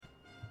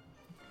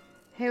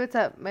Hey, what's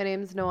up? My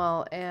name's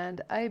Noelle,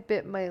 and I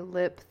bit my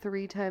lip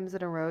 3 times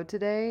in a row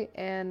today,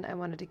 and I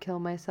wanted to kill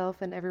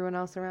myself and everyone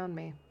else around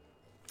me.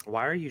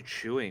 Why are you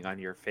chewing on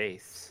your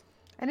face?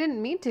 I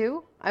didn't mean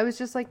to. I was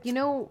just like,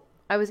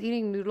 I was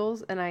eating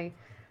noodles and I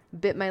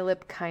bit my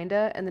lip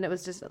kinda, and then it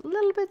was just a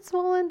little bit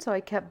swollen, so I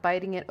kept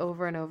biting it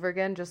over and over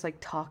again, just like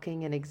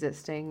talking and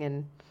existing,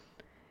 and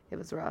it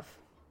was rough.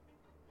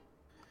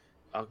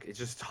 Okay,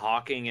 just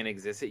talking and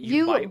existing.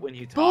 You bite You when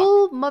you talk?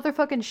 bull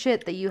motherfucking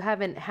shit that you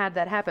haven't had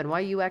that happen. Why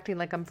are you acting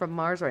like I'm from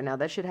Mars right now?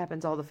 That shit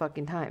happens all the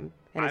fucking time,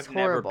 and it's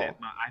horrible.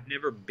 I've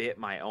never bit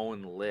my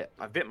own lip.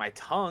 I've bit my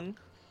tongue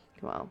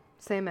Well,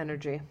 same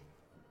energy.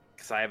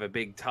 because I have a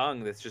big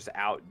tongue that's just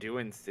out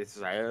doing.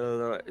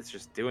 It's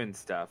just doing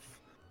stuff.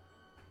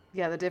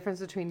 Yeah, the difference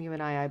between you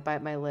and I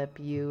bite my lip,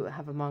 you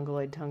have a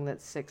mongoloid tongue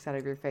that sticks out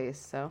of your face,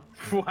 so.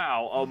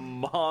 Wow, a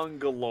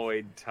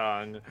mongoloid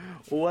tongue.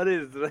 What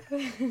is that?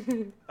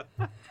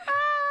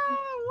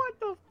 What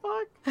the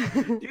fuck?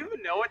 Do you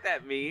even know what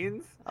that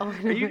means? Oh, I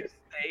Are know. you just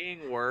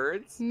saying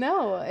words?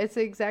 No, it's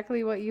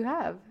exactly what you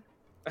have.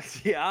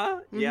 Yeah,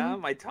 Mm-hmm. yeah.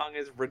 My tongue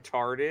is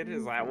retarded.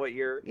 Is that what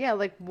you're? Yeah,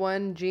 like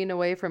one gene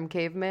away from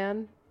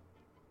caveman.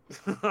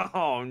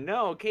 Oh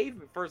no,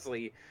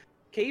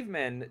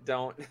 cavemen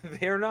don't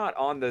they're not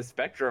on the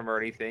spectrum or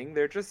anything.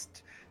 They're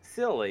just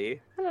silly.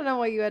 I don't know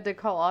why you had to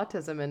call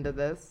autism into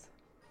this.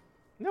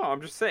 No,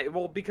 I'm just saying,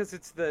 well, because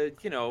it's the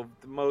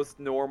most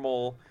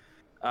normal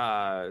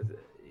uh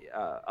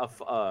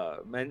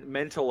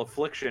mental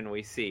affliction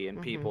we see in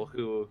Mm-hmm. people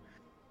who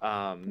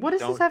What does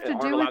this don't have to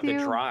aren't do with allowed to you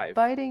drive.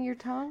 biting your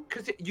tongue?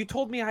 Because you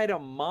told me I had a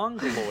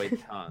mongoloid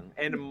tongue,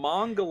 and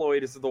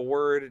mongoloid is the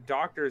word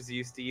doctors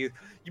used to use.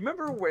 You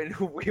remember when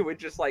we would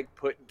just like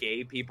put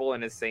gay people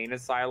in insane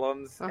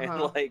asylums, and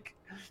Uh-huh. like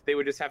they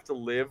would just have to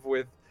live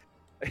with.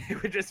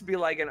 It would just be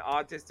like an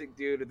autistic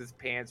dude with his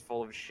pants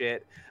full of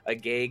shit, a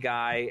gay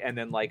guy, and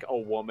then like a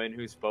woman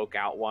who spoke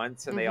out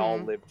once, and they all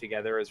Mm-hmm. lived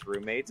together as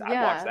roommates. I'd watch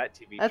Yeah. that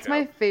TV That's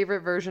my show.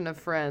 favorite version of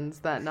Friends,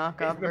 that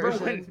knockoff Remember when?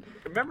 version.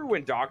 Remember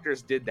when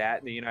doctors did that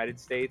in the United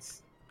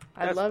States?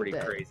 I That's loved pretty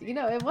it. crazy. It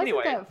wasn't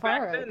Anyway, that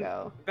far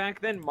ago.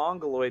 back then,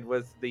 mongoloid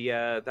was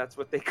that's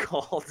what they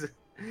called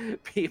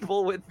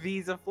people with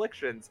these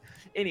afflictions.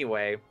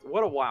 Anyway,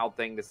 what a wild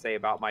thing to say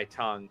about my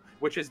tongue,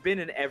 which has been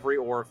in every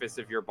orifice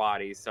of your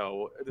body.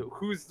 So,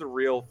 who's the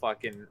real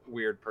fucking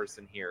weird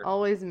person here?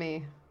 Always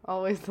me.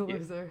 Always the Y-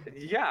 loser.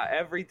 Yeah,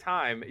 every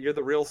time you're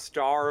the real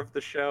star of the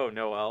show,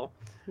 Noel.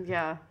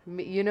 Yeah,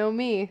 you know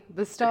me,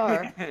 the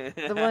star,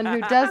 the one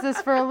who does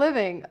this for a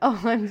living.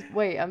 Oh,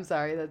 I'm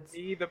sorry. That's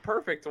Be the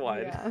perfect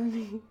one. yeah,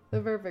 me,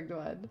 the perfect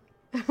one.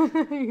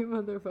 You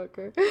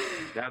motherfucker.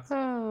 That's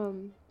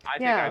Um, I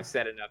think yeah. I've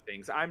said enough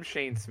things. I'm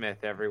Shane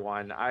Smith,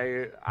 everyone.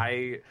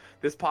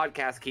 This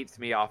podcast keeps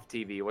me off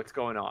TV. What's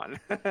going on?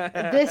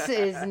 This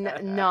is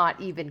not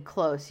even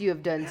close. You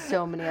have done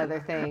so many other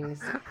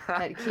things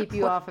that keep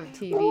you What? off of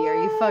TV.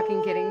 Are you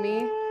fucking kidding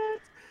me?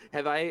 What?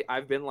 Have I?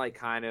 I've been like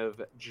kind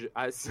of.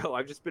 So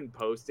I've just been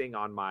posting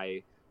on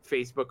my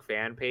Facebook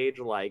fan page.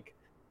 Like,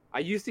 I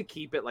used to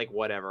keep it like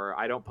whatever.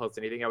 I don't post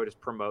anything. I would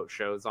just promote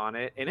shows on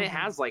it, and it Hmm.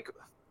 has like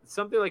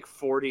something like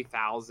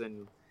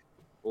 40,000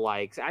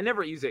 likes. I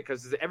never use it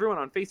because everyone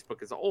on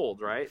Facebook is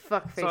old, right?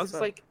 Fuck So I was just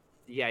Facebook. like,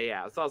 yeah,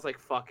 yeah. So I was like,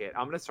 fuck it.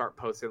 I'm gonna start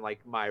posting like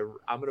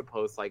I'm gonna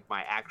post like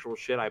my actual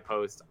shit I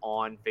post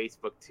on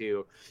Facebook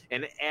too.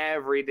 And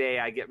every day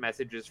I get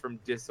messages from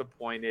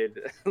disappointed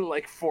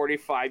like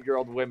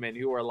 45-year-old women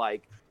who are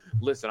like,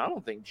 listen, I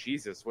don't think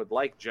Jesus would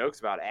like jokes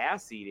about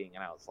ass eating.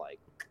 And I was like,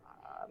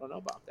 I don't know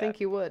about that.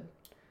 Think you would.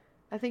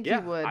 I think you Yeah,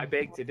 I would.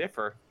 beg to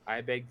differ.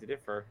 I beg to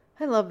differ.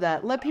 I love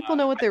that. Let people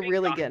know what I they're think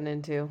really getting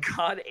into.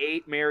 God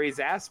ate Mary's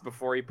ass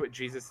before he put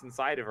Jesus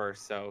inside of her.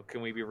 So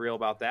can we be real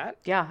about that?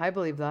 Yeah, I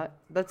believe that.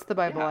 That's the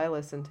Bible Yeah. I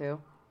listen to.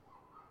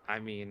 I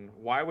mean,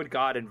 why would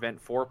God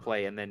invent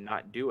foreplay and then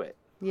not do it?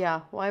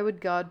 Yeah, why would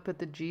God put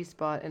the G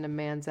spot in a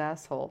man's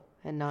asshole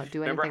and not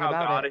do Remember anything how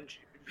about God it? and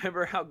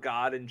remember how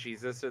God and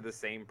Jesus are the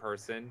same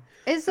person?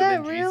 Is So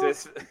then that real?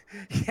 Jesus,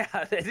 yeah,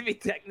 that'd be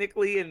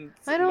technically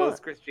I don't.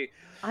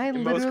 I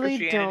In most literally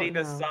Christianity,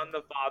 don't the know. Son,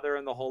 the Father,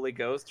 and the Holy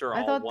Ghost are I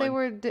all thought they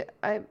one.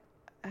 were.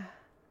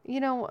 You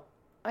know,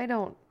 I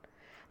don't.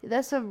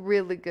 That's a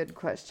really good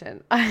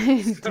question.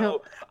 I don't.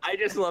 So I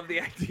just love the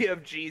idea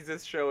of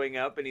Jesus showing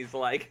up and he's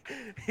like,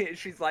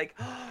 she's like,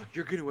 oh,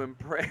 you're going to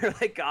impress.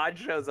 Like God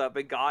shows up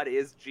and God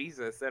is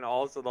Jesus and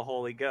also the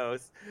Holy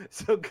Ghost.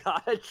 So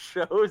God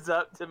shows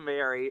up to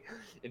Mary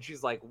and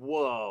she's like,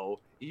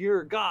 whoa,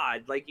 you're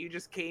God. Like you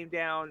just came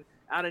down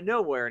out of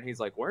nowhere. And he's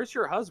like, where's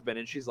your husband?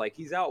 And she's like,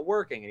 he's out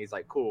working. And he's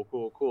like, cool,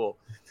 cool, cool.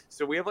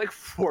 So we have like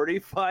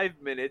 45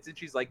 minutes and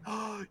she's like,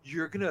 oh,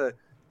 you're going to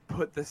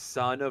put the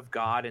Son of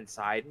God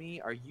inside me?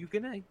 Are you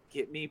gonna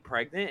get me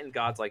pregnant? And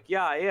God's like,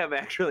 yeah, I am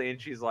actually.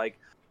 And she's like,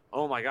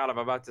 oh my God, I'm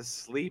about to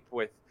sleep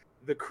with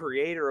the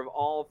creator of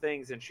all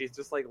things. And she's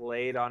just like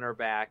laid on her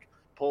back,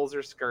 pulls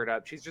her skirt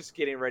up. She's just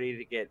getting ready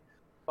to get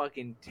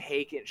fucking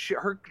taken.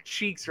 Her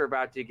cheeks are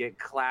about to get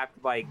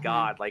clapped by Mhm,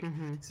 God. Like,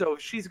 mhm. so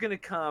she's gonna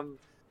come,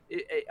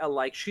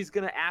 like, she's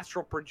gonna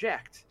astral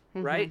project.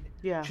 right?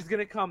 Yeah. She's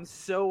gonna come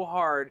so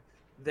hard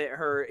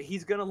that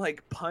he's gonna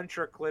like punch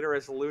her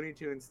clitoris Looney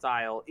Tunes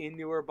style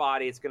into her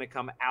body. It's gonna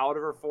come out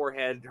of her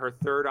forehead, her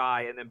third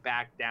eye, and then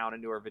back down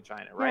into her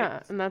vagina, right? Yeah,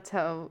 and that's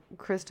how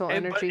crystal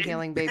energy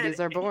healing babies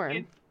are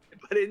born.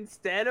 But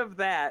instead of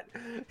that,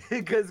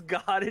 because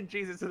God and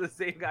Jesus are the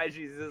same guy,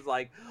 Jesus is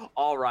like,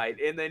 all right,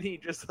 and then he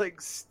just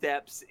like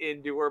steps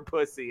into her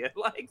pussy and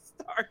like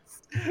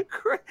starts.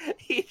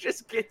 He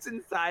just gets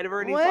inside of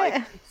her and he's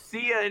like,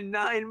 "See ya in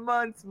 9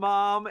 months,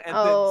 Mom," and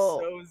then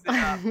sews it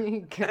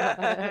up.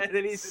 God. And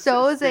then he's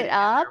Sews it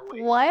up?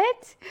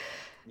 What?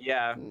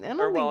 Yeah. I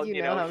don't think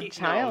you know how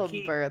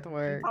childbirth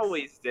works. He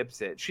probably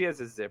zips it. She has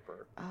a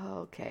zipper. Oh,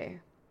 okay.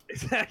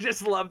 I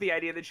just love the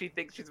idea that she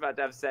thinks she's about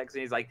to have sex,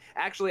 and he's like,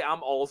 "Actually,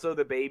 I'm also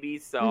the baby,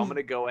 so I'm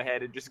gonna go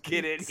ahead and just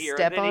get in here."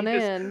 Step and then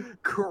on he in.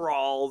 Just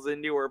crawls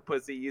into her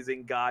pussy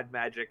using God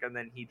magic, and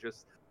then he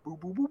just boop,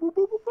 boop, boop, boop,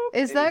 boop, boop.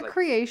 Is that like,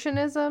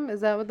 creationism? Is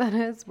that what that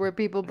is? Where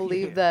people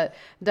believe that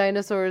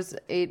dinosaurs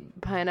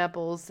ate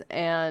pineapples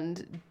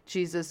and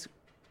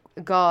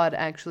God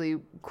actually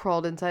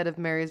crawled inside of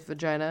Mary's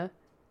vagina,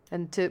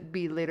 and to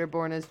be later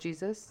born as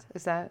Jesus?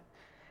 Is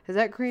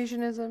that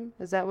creationism?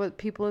 Is that what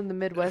people in the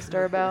Midwest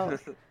are about?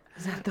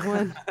 Is that the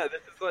one?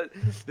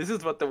 This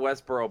is what the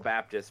Westboro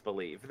Baptists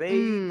believe. They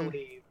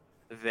believe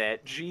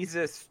that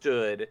Jesus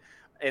stood,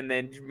 and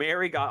then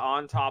Mary got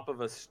on top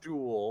of a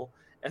stool,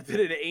 and then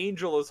an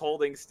angel is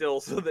holding still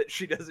so that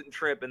she doesn't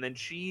trip, and then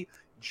she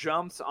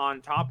jumps on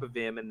top of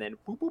him, and then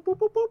boop, boop, boop,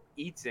 boop, boop,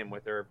 eats him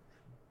with her,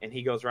 and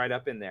he goes right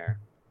up in there.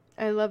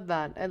 I love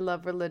that. I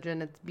love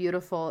religion. It's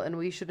beautiful, and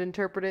we should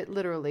interpret it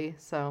literally,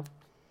 so...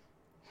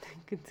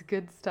 It's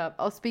good stuff.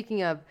 Oh,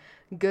 speaking of,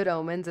 Good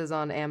Omens is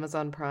on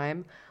Amazon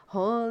Prime.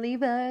 Holy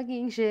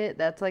fucking shit.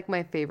 That's like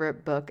my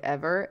favorite book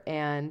ever.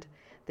 And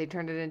they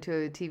turned it into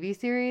a TV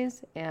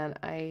series. And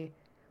I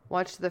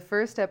watched the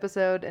first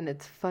episode and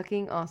it's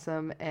fucking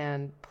awesome.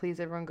 And please,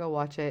 everyone, go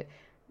watch it.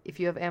 If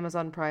you have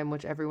Amazon Prime,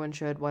 which everyone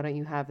should, why don't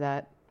you have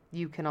that?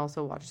 You can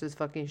also watch this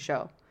fucking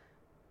show.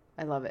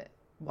 I love it.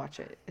 Watch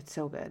it. It's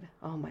so good.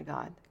 Oh my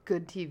God.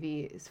 Good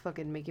TV is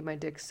fucking making my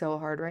dick so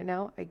hard right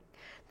now.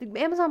 The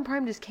Amazon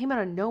Prime just came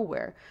out of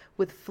nowhere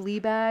with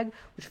Fleabag,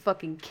 which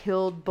fucking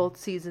killed both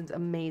seasons.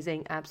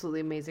 Amazing.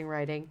 Absolutely amazing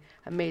writing.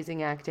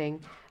 Amazing acting.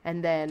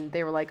 And then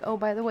they were like, oh,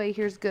 by the way,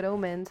 here's Good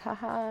Omens.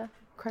 Haha.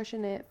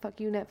 Crushing it.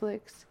 Fuck you,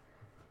 Netflix.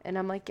 And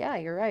I'm like, yeah,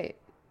 you're right.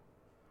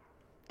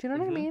 Do you know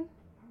what I mean?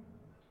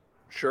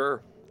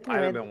 Sure. I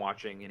haven't been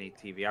watching any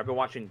TV. I've been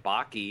watching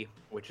Baki,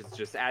 which is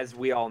just, as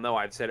we all know,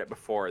 I've said it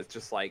before, it's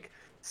just like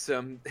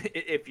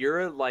if you're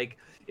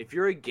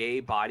a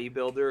gay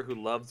bodybuilder who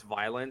loves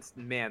violence,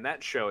 man,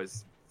 that show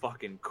is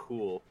fucking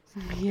cool.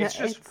 Yeah, it's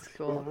just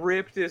cool.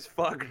 Ripped as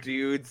fuck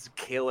dudes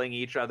killing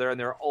each other, and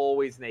they're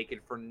always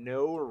naked for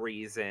no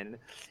reason,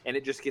 and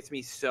it just gets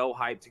me so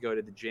hyped to go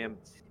to the gym.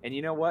 And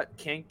you know what?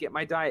 Can't get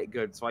my diet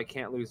good, so I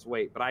can't lose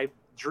weight, but I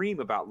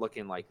dream about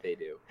looking like they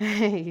do.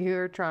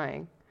 You're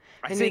trying.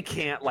 I say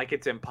can't like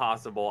it's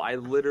impossible. I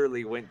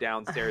literally went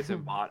downstairs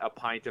and bought a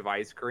pint of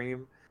ice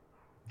cream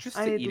just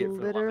to eat it for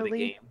the love of the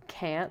game.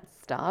 Can't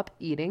stop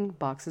eating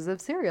boxes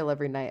of cereal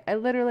every night. I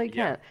literally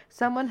can't. Yeah.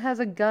 Someone has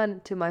a gun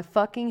to my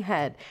fucking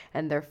head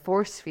and they're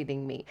force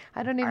feeding me.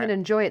 I don't even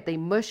enjoy it. They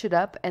mush it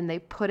up and they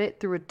put it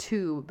through a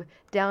tube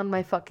down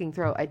my fucking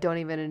throat. I don't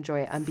even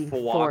enjoy it. I'm being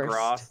forced. Foie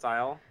gras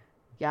style?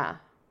 Yeah.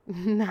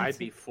 I'd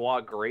be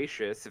foie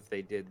gracious if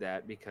they did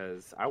that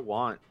because I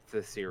want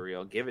the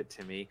cereal. Give it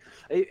to me.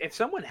 If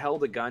someone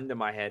held a gun to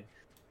my head,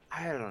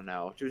 I don't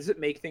know. Does it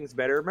make things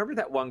better? Remember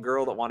that one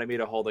girl that wanted me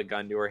to hold a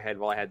gun to her head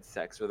while I had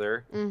sex with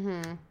her?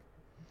 Mm-hmm.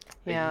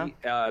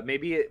 Yeah.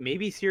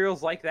 Maybe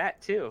cereal's like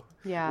that too.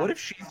 Yeah. What if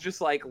she's just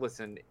like,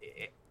 listen,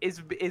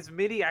 as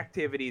many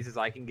activities as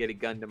I can get a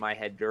gun to my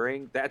head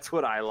during, that's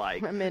what I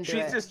like. I'm into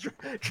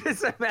it.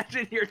 Just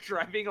imagine you're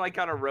driving like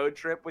on a road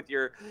trip with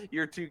your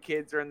two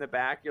kids are in the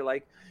back. You're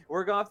like,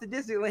 we're going off to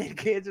Disneyland,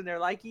 kids, and they're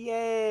like,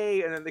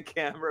 yay! And then the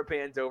camera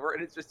pans over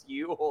and it's just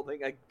you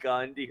holding a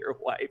gun to your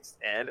wife's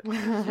head.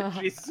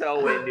 She's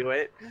so into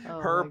it.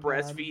 Her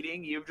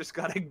breastfeeding, you've just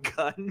got a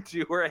gun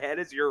to her head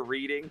as you're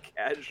reading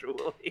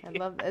casually. I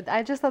love it.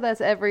 I just thought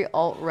that's every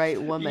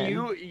alt-right woman.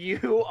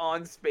 You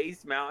on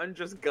Space Mountain,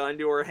 just gun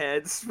to her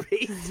head,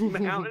 Space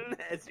Mountain,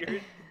 as you're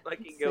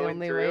fucking going the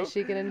only through. way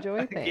she can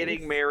enjoy things.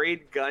 Getting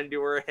married, gun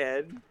to her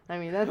head. I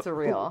mean, that's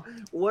real.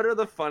 What are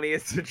the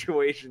funniest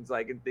situations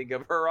I can think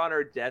of? Her on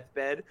her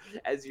deathbed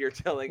as you're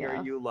telling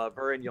her you love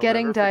her and you'll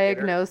getting never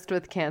diagnosed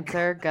with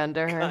cancer, gun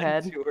to her gun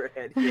head. to her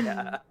head,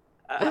 yeah.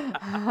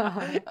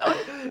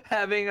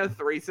 Having a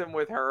threesome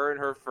with her and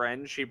her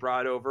friend she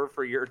brought over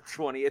for your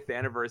 20th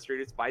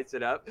anniversary to spice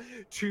it up.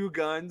 2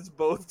 guns,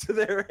 both to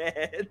their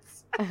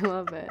heads. I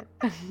love it.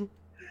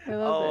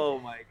 Oh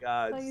my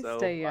God, Please so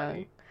stay funny.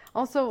 young.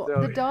 Also,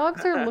 the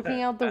dogs are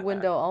looking out the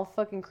window all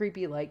fucking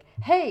creepy like,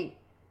 hey,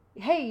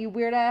 Hey, you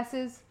weird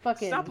asses! Stop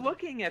Fucking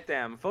looking at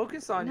them.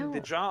 Focus on the no,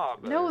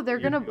 job no, you're they're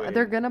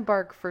doing. gonna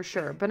bark for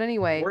sure. But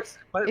anyway,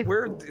 But if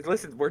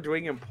listen, we're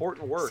doing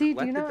important work. see,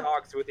 do you Let the not?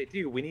 dogs do what they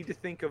do. We need to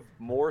think of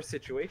more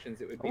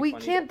situations. It would be We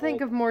funny to can't think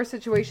hold. of more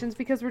situations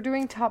because we're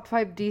doing top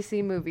five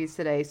DC movies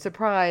today.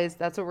 Surprise!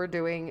 That's what we're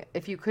doing.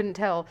 If you couldn't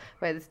tell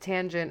by this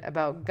tangent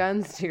about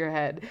guns to your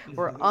head,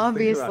 we're Just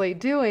think about obviously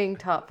doing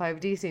top five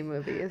DC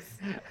movies.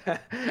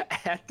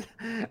 and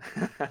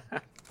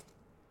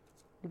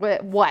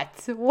What? What?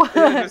 just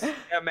What?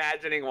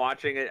 imagining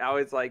watching it. I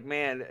was like,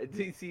 man,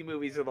 DC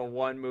movies are the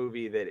one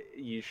movie that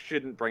you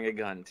shouldn't bring a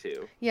gun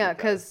to Yeah, because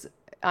because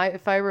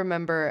if I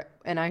remember,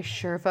 and I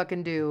sure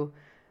fucking do,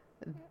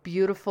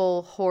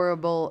 beautiful,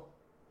 horrible,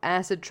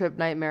 acid trip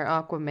nightmare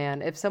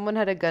Aquaman. If someone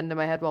had a gun to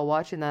my head while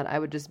watching that, I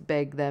would just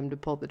beg them to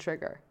pull the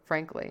trigger.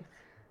 Frankly,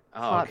 oh,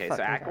 hot okay. So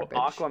fucking garbage.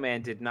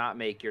 Aquaman did not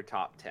make your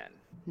top 10.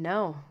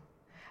 No,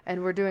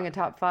 and we're doing a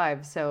top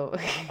five, so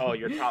Oh,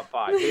 your top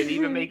 5. It didn't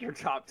even make your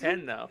top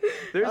 10 though.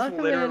 There's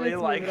Aquaman literally is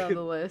like moving on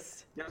the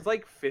list. there's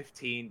like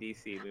 15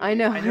 DC movies. I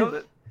know. I know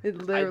that. It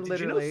Did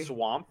you know literally.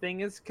 Swamp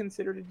Thing is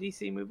considered a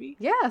DC movie?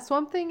 Yeah,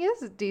 Swamp Thing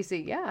is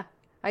DC. Yeah,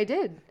 I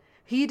did.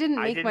 He didn't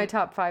I make my didn't.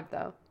 top five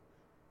though.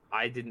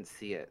 I didn't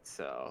see it,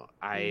 so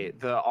Mm,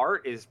 the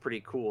art is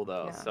pretty cool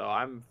though. yeah. So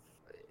I'm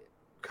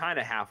kind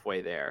of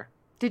halfway there.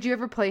 Did you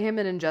ever play him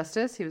in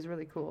Injustice? He was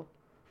really cool.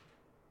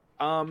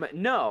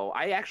 No,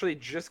 I actually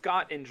just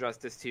got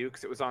Injustice 2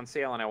 because it was on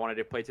sale and I wanted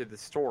to play through the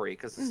story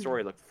because the Mm,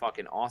 story looked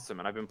fucking awesome.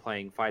 And I've been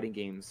playing fighting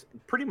games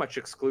pretty much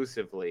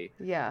exclusively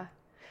yeah.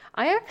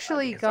 I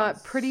actually because I'm.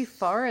 got pretty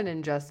far in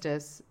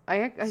Injustice.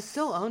 I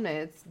still own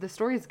it. The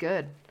story's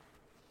good.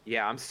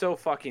 Yeah, I'm so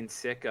fucking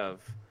sick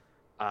of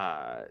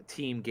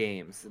team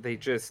games.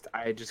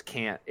 I just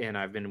can't, and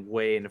I've been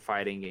way into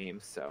fighting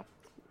games, so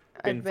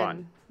been I've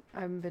fun.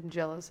 been I've been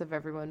jealous of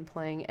everyone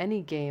playing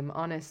any game,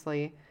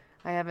 honestly.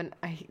 I haven't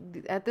I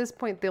At this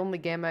point the only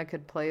game I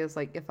could play is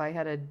like if I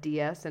had a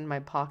DS in my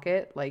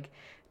pocket, like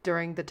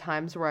during the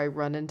times where I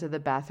run into the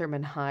bathroom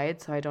and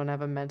hide so I don't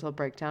have a mental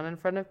breakdown in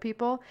front of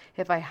people.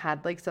 If I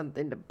had like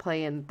something to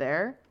play in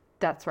there,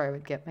 that's where I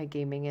would get my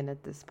gaming in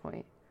at this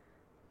point,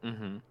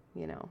 Hmm.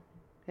 you know.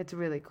 It's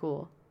really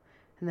cool.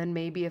 And then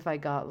maybe if I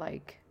got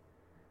like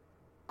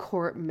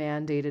court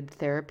mandated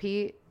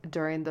therapy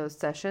during those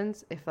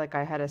sessions, if like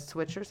I had a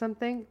Switch or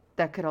something,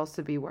 that could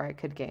also be where I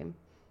could game.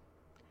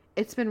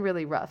 It's been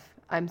really rough.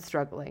 I'm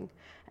struggling.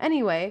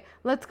 Anyway,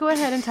 let's go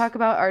ahead and talk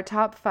about our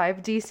top five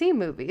DC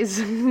movies.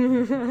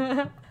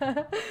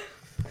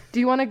 Do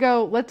you want to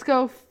go? Let's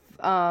go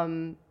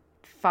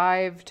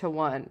 5 to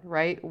 1,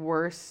 right?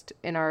 Worst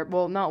in our,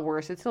 well, not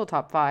worst, it's still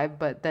top five,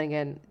 but then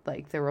again,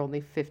 like there were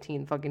only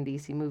 15 fucking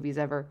DC movies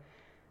ever.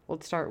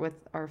 Let's start with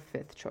our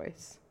fifth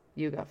choice.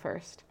 You go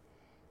first.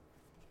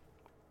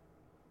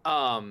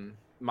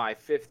 My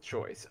fifth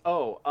choice.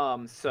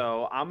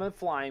 So I'm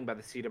flying by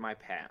the seat of my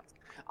pants.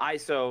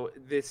 So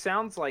this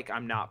sounds like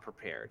I'm not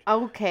prepared.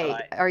 Okay,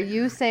 But are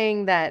you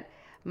saying that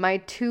my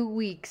 2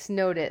 weeks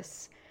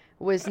notice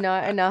was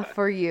not enough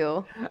for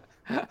you?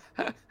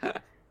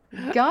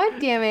 God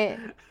damn it.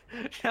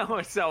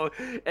 no, so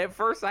at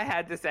first I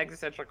had this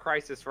existential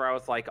crisis where I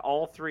was like,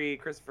 all 3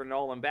 Christopher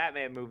Nolan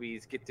Batman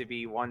movies get to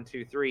be 1,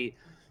 2, 3,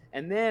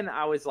 and then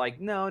I was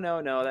like, no,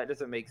 no, no, that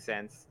doesn't make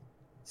sense.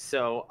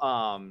 So,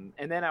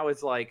 and then I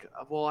was like,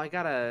 well, I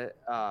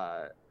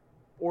gotta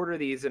order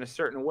these in a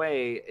certain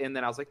way, and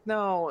then I was like,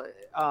 no,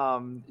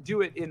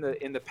 do it in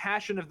the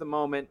passion of the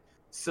moment,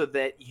 so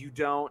that you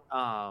don't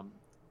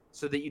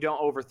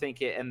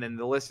overthink it, and then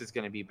the list is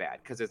going to be bad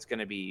because it's going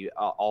to be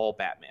all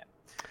Batman.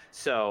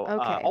 So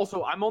Okay.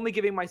 also, I'm only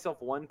giving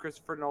myself 1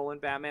 Christopher Nolan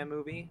Batman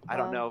movie. I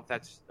don't know Well, if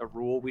that's a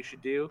rule we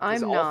should do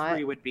because I'm all not.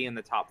 3 would be in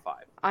the top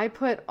 5. I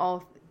put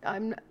all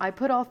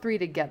three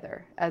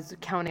together as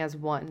counting as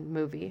one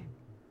movie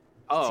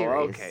Oh,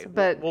 series. okay.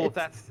 But Well, if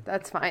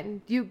that's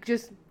fine. You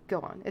just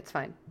go on. It's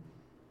fine.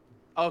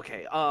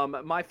 okay.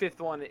 My 5th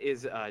one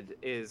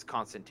is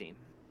Constantine.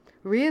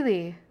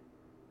 Really?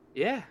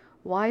 Yeah.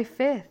 Why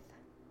fifth?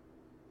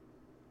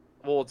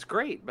 Well, it's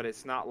great, but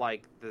it's not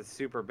like the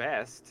super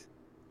best.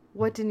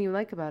 What didn't you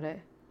like about it?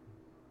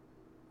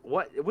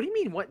 What do you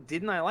mean? What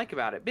didn't I like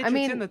about it? Bitch, I it's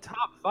in mean, the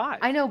top 5.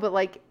 I know, but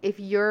like if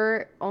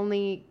you're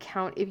only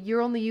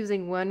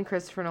using one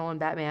Christopher Nolan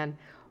Batman,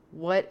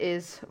 what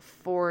is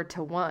 4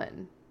 to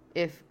 1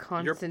 if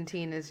You're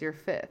Constantine is your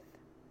fifth?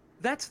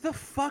 That's the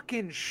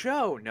fucking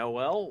show,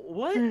 Noel.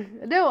 What?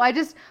 No,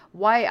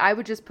 why I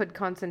would just put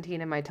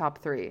Constantine in my top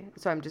three.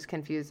 So I'm just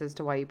confused as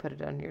to why you put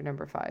it on your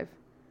number five.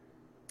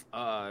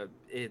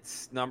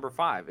 It's number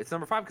 5. It's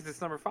number 5 because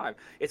it's number 5.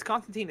 It's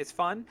Constantine. It's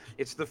fun.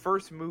 It's the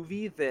first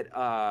movie that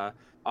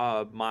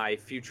my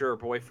future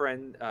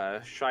boyfriend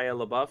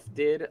Shia LaBeouf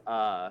did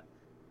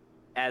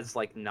as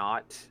like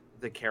not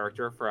the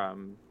character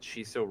from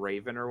She's So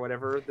Raven or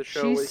whatever the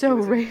show She's was. so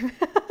Raven.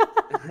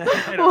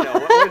 I don't know.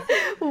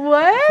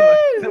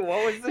 What?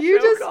 What was the You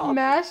show just called?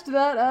 mashed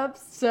that up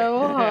so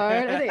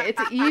hard. I think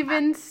it's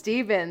Even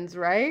Stevens,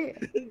 right?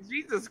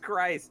 Jesus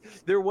Christ.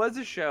 There was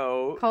a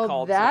show Called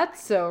called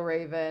That's So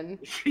Raven.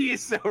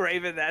 She's So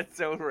Raven, That's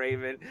So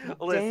Raven.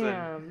 Listen,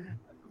 Damn.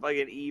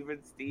 fucking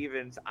Even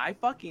Stevens. I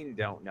fucking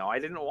don't know. I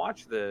didn't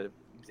watch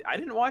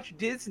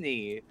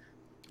Disney.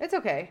 It's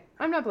okay.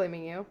 I'm not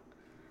blaming you.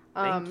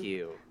 Thank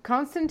you.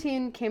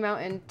 Constantine came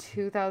out in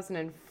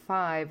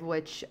 2005,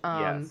 which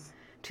Yes.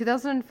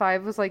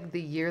 2005 was like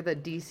the year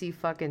that DC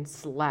fucking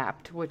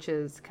slapped, which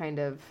is kind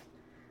of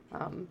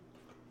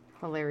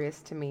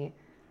hilarious to me.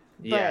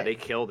 Yeah, But they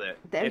killed it.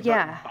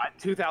 yeah. By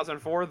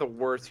 2004, the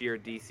worst year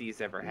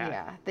DC's ever had.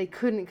 Yeah, they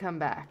couldn't come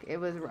back. It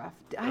was rough.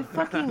 I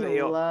fucking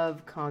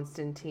love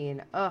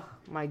Constantine. Oh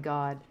my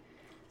god.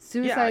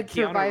 Suicide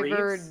Keanu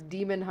Survivor, Reeves.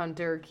 Demon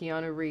Hunter,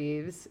 Keanu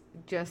Reeves.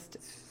 Just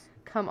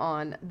come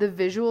on. The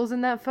visuals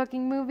in that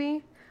fucking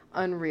movie,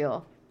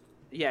 unreal.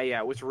 Yeah,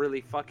 it was really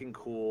fucking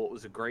cool. It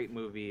was a great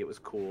movie. It was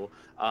cool.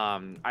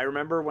 I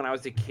remember when I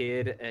was a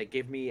kid, it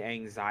gave me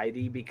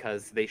anxiety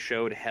because they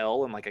showed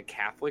hell in like a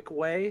Catholic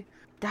way.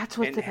 That's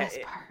what's And the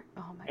best part.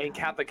 Oh my god. And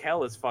Catholic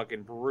hell is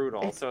fucking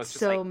brutal. It's so it's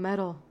just so like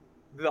metal.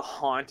 the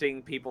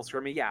haunting, people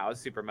screaming. Yeah, it was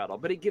super metal.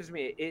 But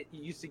it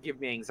used to give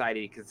me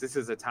anxiety because this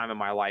is a time in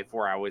my life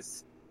where I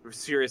was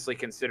seriously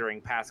considering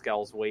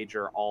Pascal's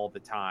Wager all the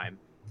time.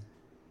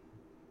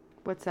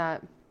 What's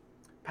that?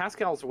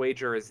 Pascal's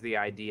Wager is the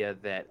idea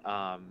that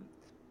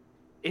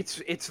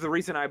it's the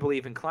reason I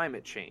believe in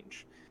climate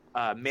change.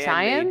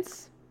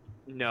 Science?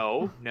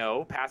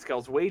 No.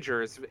 Pascal's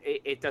Wager is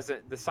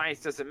the science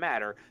doesn't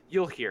matter.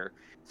 You'll hear.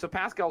 So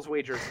Pascal's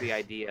Wager is the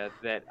idea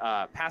that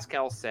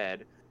Pascal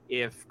said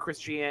if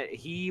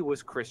he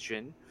was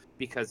Christian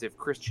because if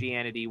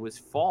Christianity was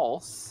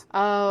false,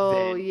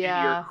 Oh, then yeah.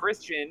 if you're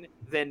Christian,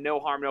 then no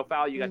harm, no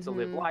foul. You got to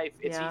live life.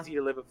 It's yeah. easy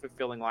to live a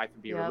fulfilling life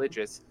and be Yep.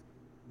 religious.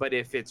 But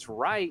if it's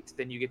right,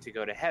 then you get to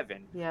go to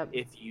heaven. Yep.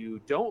 If you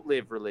don't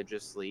live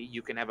religiously,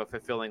 you can have a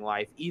fulfilling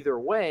life either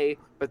way,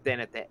 but then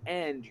at the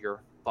end,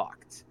 you're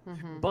fucked.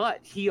 Mhm. But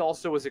he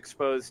also was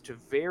exposed to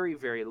very,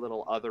 very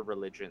little other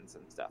religions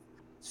and stuff.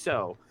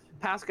 So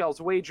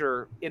Pascal's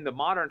Wager in the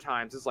modern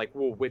times is like,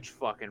 well, which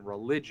fucking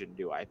religion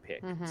do I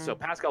pick? Mhm. So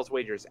Pascal's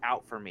Wager is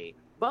out for me.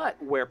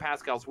 But where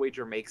Pascal's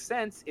Wager makes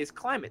sense is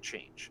climate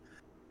change.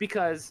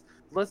 Because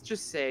let's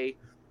just say,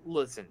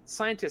 listen,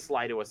 scientists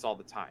lie to us all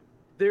the time.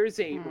 There's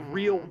a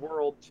real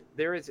world.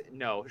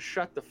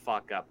 Shut the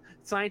fuck up.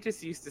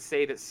 Scientists used to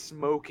say that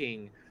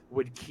smoking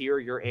would cure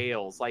your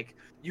ails. Like,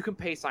 you can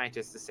pay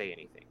scientists to say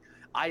anything.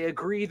 I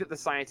agree that the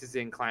science is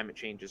in climate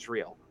change is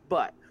real,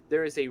 but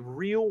there is a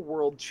real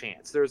world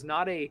chance. There's a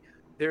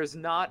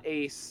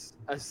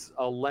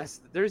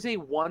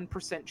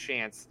 1%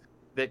 chance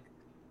that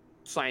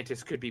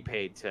scientists could be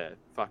paid to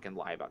fucking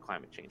lie about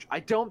climate change.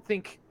 I don't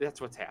think that's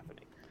what's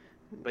happening.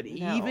 But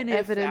even if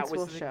evidence that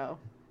was will show.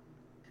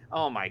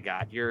 Oh my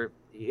god, you're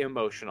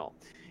emotional.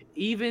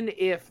 Even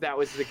if that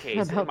was the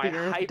case, About my the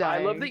Earth I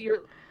dying. love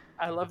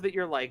that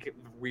you're like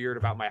weird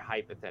about my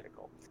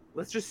hypothetical.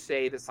 Let's just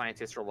say that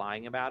scientists are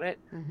lying about it.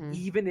 Mhm.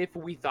 Even if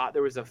we thought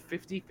there was a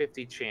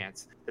 50-50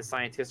 chance the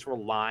scientists were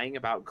lying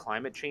about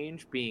climate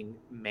change being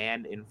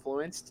man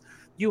influenced,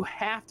 you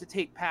have to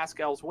take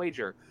Pascal's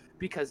Wager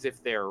because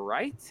if they're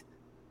right,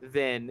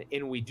 then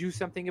and we do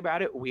something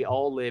about it, we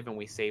all live and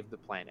we save the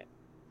planet.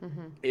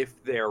 Mhm.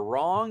 If they're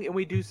wrong and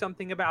we do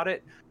something about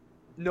it,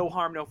 no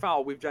harm, no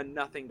foul. We've done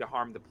nothing to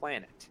harm the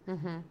planet.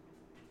 Mhm.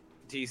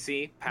 Do you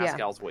see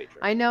Pascal's Wager?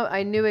 I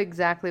knew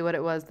exactly what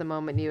it was the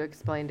moment you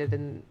explained it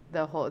in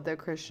the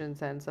Christian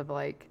sense of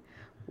like,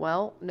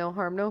 well, no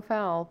harm, no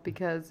foul,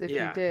 because if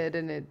you did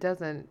and it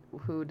doesn't,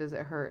 who does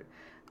it hurt?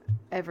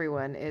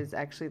 Everyone is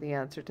actually the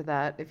answer to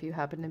that. If you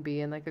happen to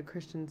be in like a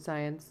Christian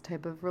Science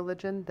type of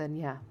religion, then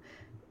yeah,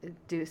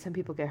 some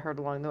people get hurt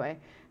along the way.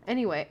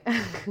 Anyway.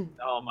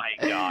 Oh my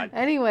god.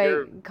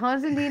 Anyway,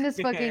 Constantine is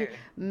fucking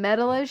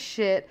metal as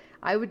shit.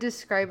 I would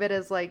describe it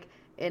as like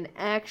an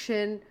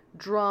action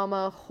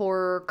drama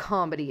horror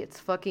comedy. It's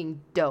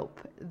fucking dope.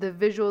 The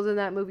visuals in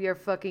that movie are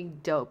fucking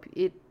dope.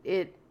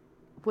 It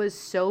was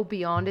so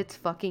beyond its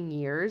fucking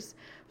years.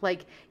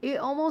 Like, it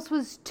almost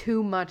was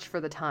too much for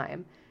the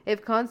time.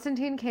 If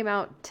Constantine came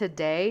out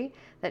today,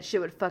 that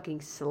shit would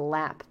fucking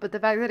slap. But the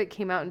fact that it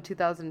came out in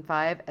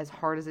 2005, as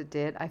hard as it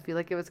did, I feel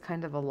like it was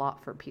kind of a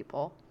lot for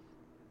people.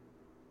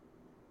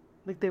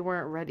 Like, they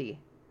weren't ready.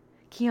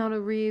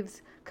 Keanu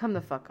Reeves, come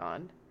the fuck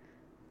on.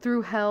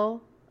 Through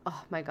Hell,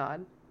 oh my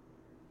god.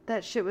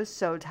 That shit was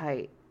so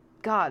tight.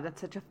 God, that's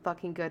such a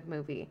fucking good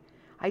movie.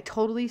 I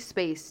totally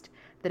spaced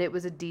that it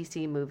was a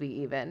DC movie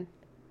even.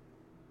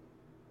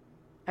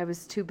 I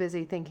was too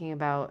busy thinking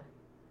about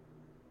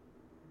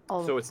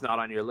So it's not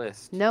on your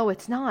list. No,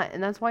 it's not,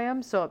 and that's why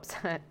I'm so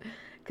upset.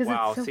 Because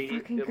it's so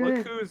fucking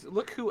good.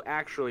 Look who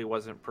actually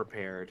wasn't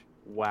prepared.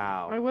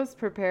 Wow. I was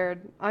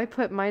prepared. I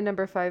put my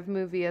number 5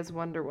 movie as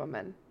Wonder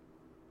Woman.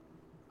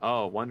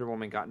 Oh, Wonder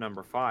Woman got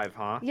number 5,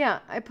 huh? Yeah,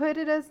 I put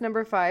it as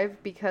number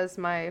 5 because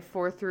my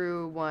 4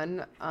 through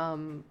 1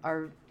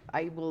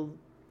 I will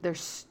they're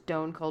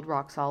stone cold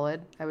rock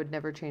solid. I would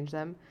never change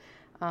them.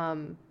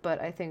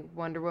 But I think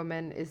Wonder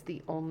Woman is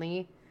the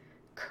only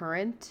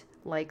current,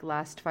 like,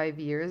 last 5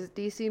 years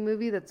DC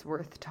movie that's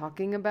worth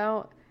talking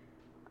about.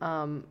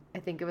 I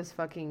think it was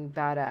fucking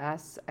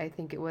badass. I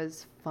think it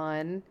was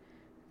fun.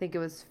 I think it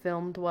was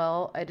filmed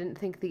well. I didn't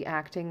think the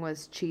acting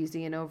was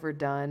cheesy and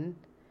overdone.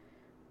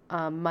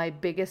 My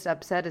biggest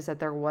upset is that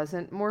there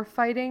wasn't more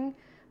fighting,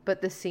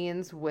 but the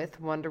scenes with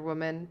Wonder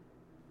Woman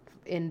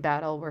in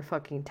battle were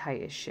fucking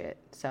tight as shit.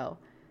 So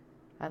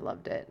I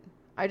loved it.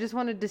 I just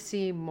wanted to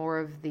see more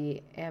of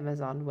the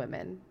Amazon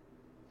women,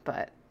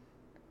 but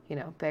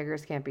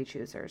beggars can't be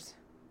choosers.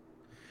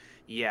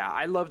 Yeah,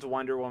 I loved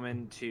Wonder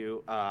Woman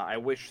too. I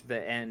wish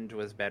the end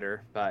was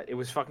better, but it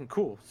was fucking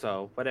cool.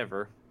 So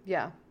whatever.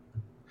 Yeah.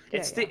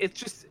 It's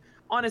just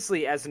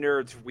honestly, as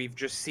nerds, we've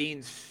just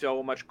seen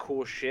so much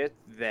cool shit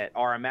that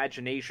our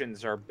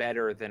imaginations are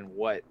better than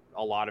what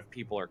a lot of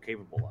people are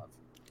capable of.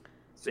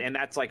 So, and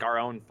that's like our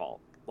own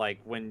fault. Like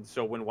when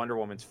Wonder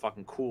Woman's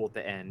fucking cool at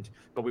the end,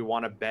 but we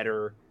want a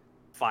better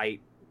fight,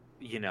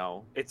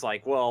 it's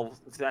like, well,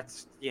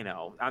 that's,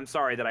 I'm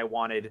sorry that I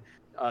wanted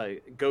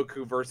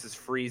Goku versus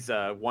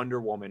Frieza Wonder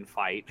Woman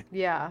fight.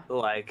 Yeah.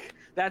 Like,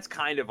 that's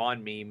kind of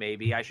on me,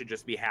 maybe. I should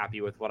just be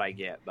happy with what I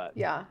get, but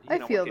yeah, I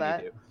feel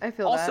that.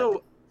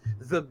 Also,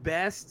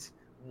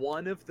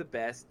 one of the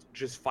best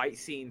just fight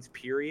scenes,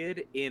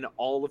 period, in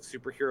all of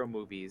superhero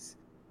movies.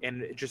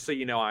 And just so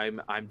you know,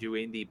 I'm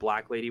doing the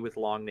black lady with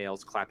long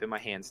nails clapping my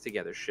hands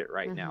together shit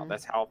right now.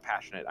 That's how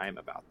passionate I am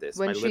about this.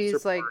 When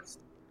she's like,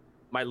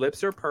 my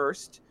lips are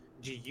pursed.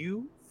 Do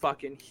you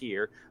fucking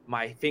hear?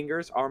 My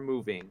fingers are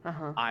moving.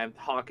 I'm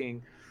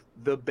talking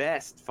the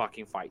best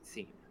fucking fight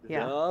scene.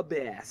 Yeah. The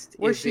best.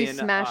 Where she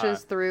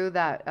smashes through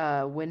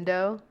that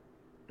window.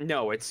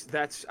 No,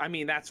 that's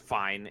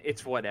fine.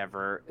 It's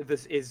whatever.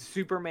 This is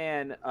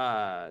Superman,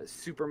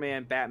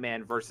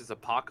 Batman versus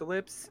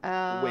Apocalypse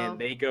when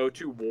they go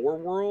to War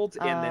World,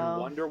 and then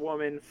Wonder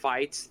Woman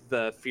fights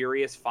the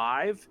Furious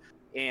Five,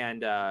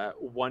 and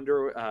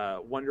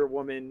Wonder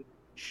Woman,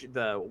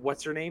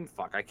 what's her name?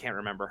 Fuck, I can't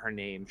remember her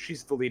name.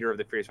 She's the leader of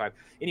the Furious Five.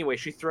 Anyway,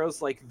 she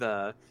throws like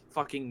the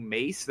fucking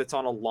mace that's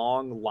on a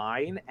long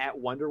line at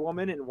Wonder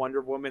Woman, and Wonder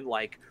Woman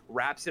like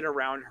wraps it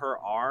around her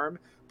arm,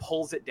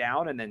 pulls it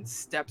down, and then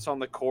steps on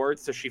the cord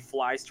so she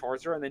flies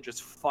towards her and then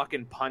just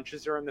fucking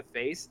punches her in the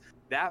face.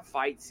 That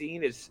fight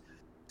scene is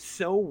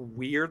so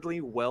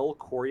weirdly well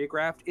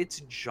choreographed.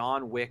 It's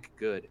John Wick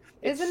good.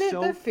 Isn't it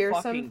the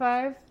Fearsome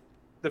Five?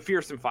 The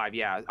Fearsome Five,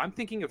 yeah. I'm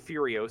thinking of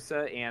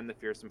Furiosa and the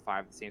Fearsome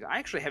Five at the same time. I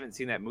actually haven't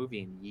seen that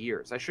movie in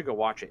years. I should go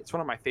watch it. It's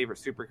one of my favorite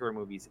superhero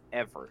movies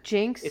ever.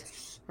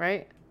 Jinx,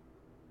 right?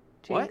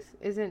 Jinx what?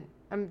 Isn't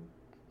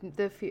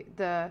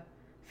the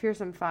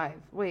Fearsome Five.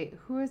 Wait,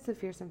 who is the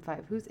Fearsome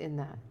Five? Who's in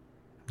that?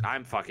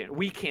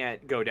 We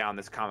can't go down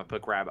this comic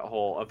book rabbit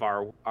hole of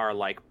our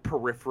like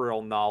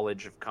peripheral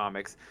knowledge of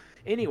comics.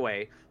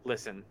 Anyway,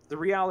 listen, the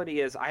reality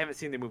is I haven't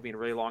seen the movie in a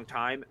really long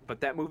time, but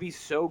that movie's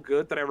so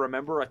good that I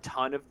remember a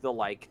ton of the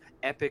like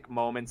epic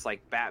moments,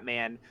 like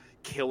Batman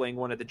killing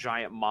one of the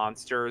giant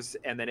monsters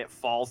and then it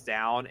falls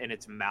down and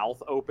its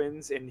mouth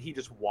opens and he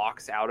just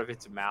walks out of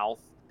its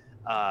mouth.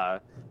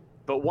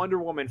 But Wonder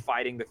Woman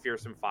fighting the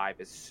Fearsome Five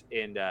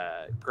and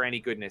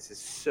Granny Goodness is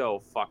so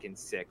fucking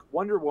sick.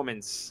 Wonder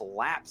Woman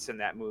slaps in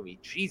that movie.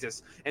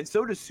 Jesus. And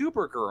so does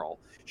Supergirl.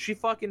 She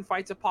fucking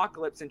fights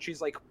Apocalypse and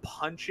she's like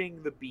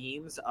punching the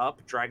beams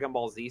up Dragon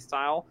Ball Z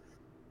style.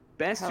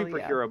 Best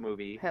superhero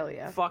movie. Hell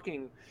yeah.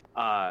 Fucking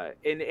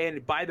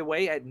and by the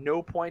way, at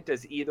no point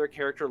does either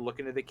character look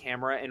into the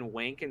camera and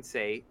wink and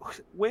say,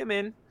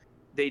 women.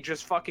 They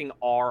just fucking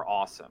are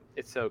awesome.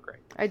 It's so great.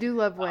 I do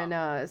love when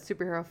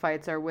superhero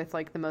fights are with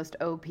like the most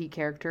OP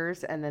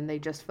characters and then they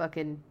just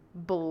fucking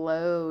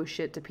blow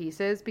shit to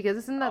pieces, because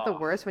isn't that the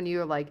worst when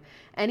you're like,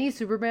 any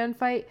Superman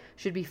fight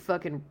should be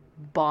fucking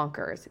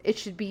bonkers. It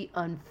should be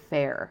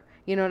unfair.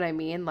 You know what I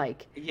mean?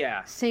 Like,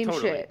 yeah, same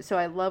totally. shit. So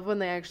I love when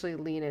they actually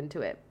lean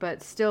into it.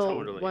 But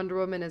still, Wonder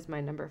Woman is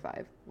my number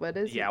 5. What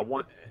is it?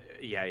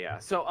 Yeah.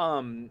 So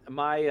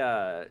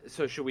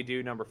so should we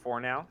do number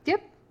 4 now?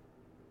 Yep.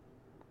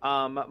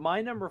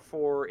 My number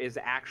 4 is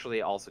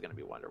actually also going to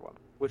be Wonder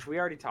Woman, which we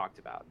already talked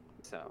about.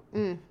 So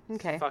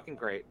okay, fucking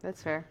great.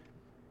 That's fair.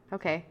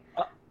 Okay.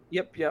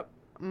 Yep.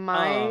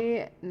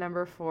 My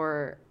number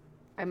 4.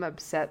 I'm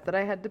upset that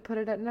I had to put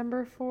it at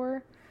number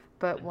 4,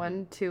 but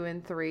 1, 2,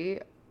 and 3.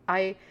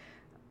 My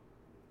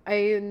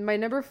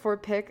number 4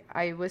 pick,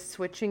 I was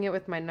switching it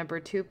with my number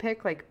 2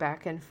 pick, like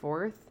back and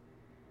forth.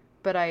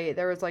 But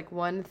there was like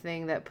one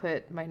thing that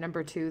put my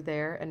number 2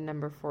 there and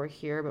number 4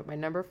 here. But my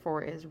number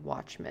 4 is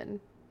Watchmen.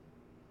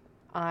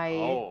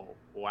 Oh,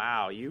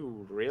 wow.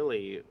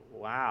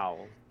 Wow.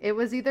 It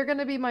was either going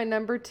to be my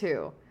number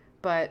 2,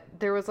 but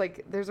there's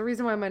a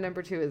reason why my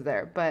number 2 is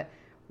there. But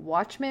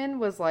Watchmen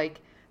was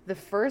like the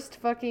first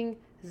fucking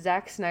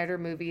Zack Snyder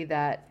movie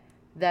that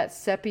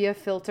sepia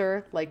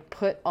filter like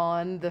put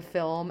on the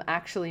film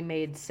actually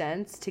made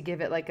sense to give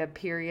it like a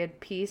period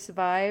piece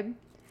vibe.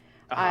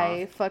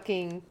 I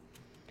fucking...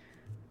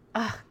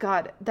 Oh,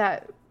 God,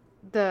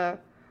 the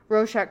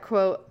Rorschach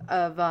quote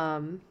of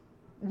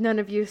none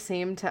of you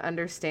seem to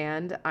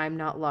understand. I'm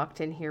not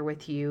locked in here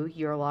with you.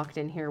 You're locked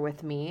in here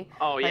with me.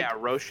 Oh yeah,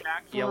 Like,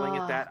 Rorschach yelling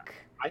at that. fuck.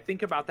 I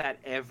think about that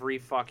every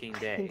fucking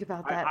Think day.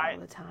 about I, that I all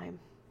the time.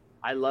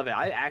 I love it.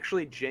 I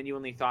actually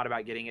genuinely thought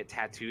about getting it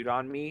tattooed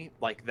on me,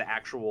 like the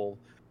actual,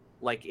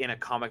 like in a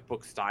comic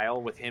book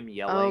style with him Oh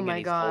yelling and my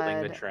he's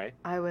holding the god. tray.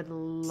 I would So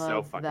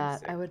love fucking that.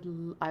 sick.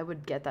 I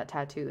would get that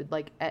tattooed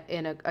like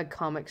in a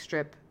comic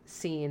strip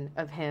scene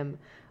of him.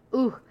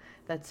 Ooh,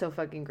 that's so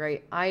fucking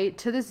great. I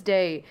to this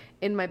day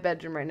in my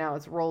bedroom right now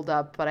it's rolled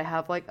up, but I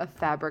have like a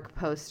fabric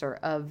poster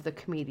of the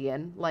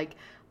comedian. Like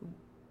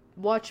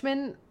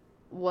Watchmen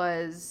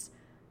was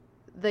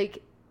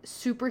like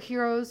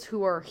superheroes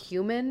who are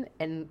human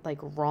and like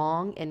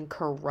wrong and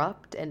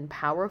corrupt and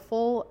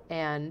powerful,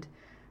 and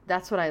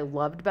that's what I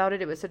loved about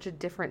it. It was such a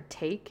different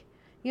take.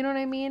 You know what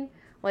I mean?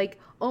 Like,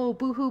 oh,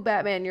 boohoo,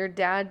 Batman, your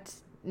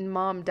dad's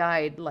mom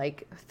died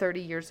like 30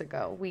 years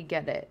ago. We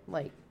get it.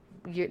 Like,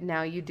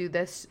 now you do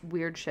this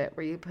weird shit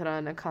where you put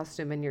on a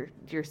costume and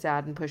you're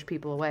sad and push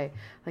people away.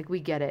 Like, we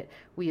get it.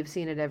 We have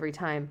seen it every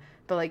time.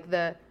 But like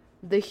the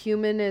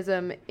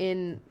humanism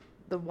in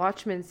the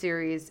Watchmen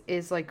series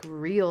is like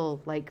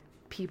real. Like,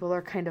 people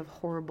are kind of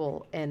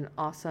horrible and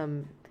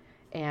awesome,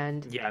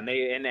 and Yeah,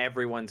 and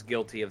everyone's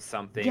guilty of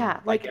something. yeah,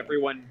 Like like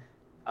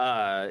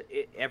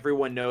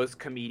everyone knows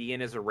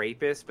comedian is a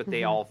rapist, but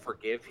they mhm, all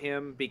forgive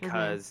him mhm.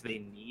 because they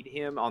need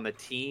him on the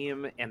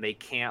team and they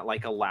can't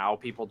like allow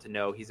people to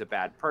know he's a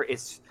bad person.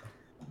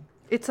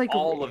 It's like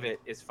All of it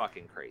is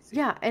fucking crazy.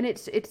 yeah, and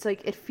it's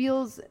like it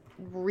feels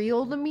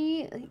real to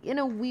me in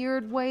a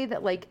weird way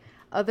that like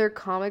other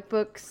comic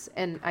books,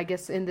 and I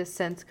guess in this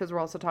sense because we're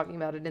also talking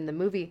about it in the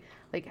movie,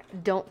 like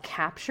don't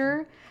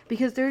capture,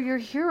 because they're your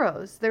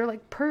heroes. They're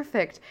like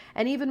perfect.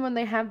 And even when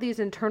they have these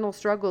internal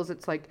struggles,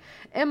 it's like,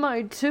 am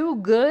I too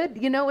good?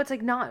 You know, it's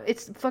like not,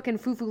 it's fucking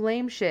foo-foo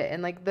lame shit.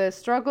 And like the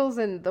struggles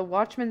in the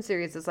Watchmen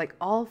series is like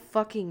all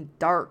fucking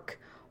dark,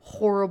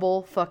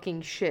 horrible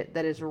fucking shit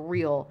that is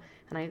real.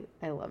 And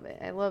I love it.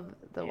 I love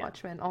the Yeah.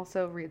 Watchmen.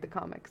 Also read the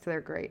comics. They're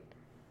great.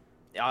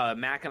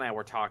 Mac and I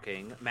were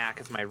talking.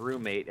 Mac is my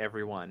roommate,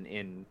 everyone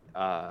in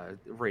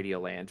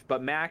Radioland.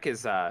 But Mac and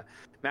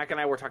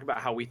I were talking about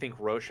how we think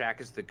Rorschach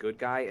is the good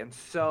guy, and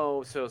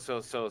so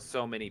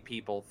many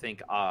people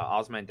think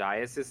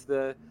Ozymandias is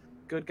the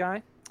good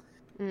guy.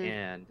 Mm.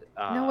 And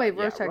No way,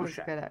 yeah, Rorschach is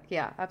Rorschach. good at.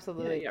 Yeah,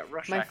 absolutely. Yeah, My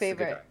Rorschach's the good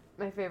favorite,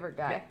 guy. my favorite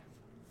guy.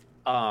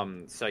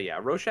 So yeah,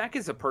 Rorschach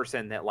is a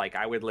person that like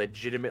I would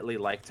legitimately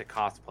like to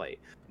cosplay.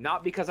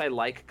 Not because I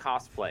like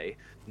cosplay,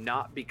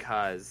 not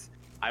because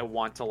I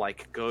want to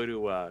like go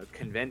to a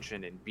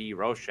convention and be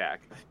Rorschach,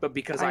 but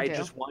because I I do.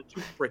 just want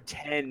to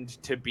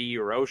pretend to be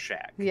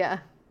Rorschach. Yeah.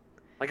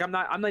 Like I'm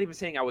not even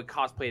saying I would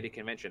cosplay at a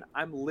convention.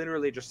 I'm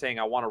literally just saying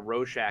I want a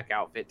Rorschach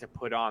outfit to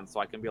put on so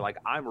I can be like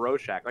I'm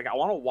Rorschach. Like I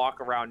want to walk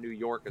around New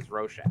York as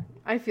Rorschach.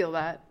 I feel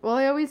that. Well,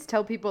 I always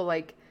tell people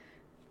like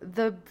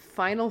the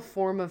final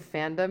form of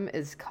fandom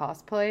is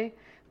cosplay,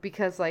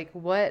 because like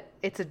what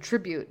it's a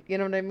tribute, you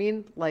know what I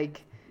mean?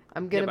 Like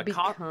I'm Yeah, gonna but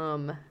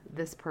become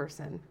this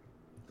person.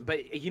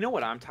 But you know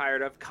what I'm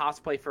tired of?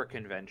 Cosplay for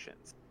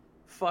conventions.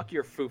 Fuck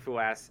your foo-foo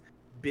ass,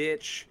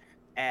 bitch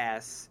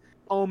ass.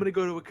 Oh, I'm gonna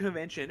go to a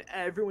convention.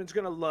 Everyone's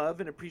gonna love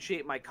and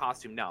appreciate my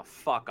costume. Now,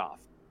 fuck off.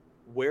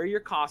 Wear your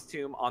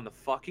costume on the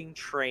fucking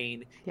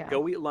train. Yeah.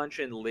 Go eat lunch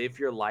and live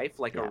your life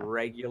like Yeah. a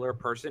regular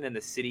person in the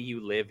city you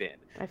live in.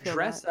 I feel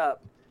Dress that.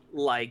 up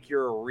like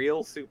you're a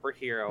real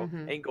superhero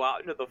Mhm. and go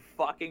out into the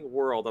fucking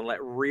world and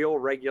let real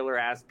regular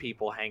ass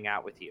people hang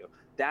out with you.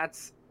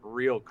 That's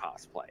real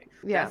cosplay.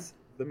 Yeah. That's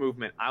the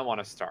movement I want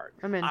to start.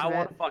 I'm into I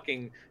want it. to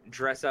fucking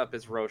dress up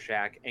as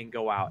Rorschach and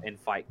go out and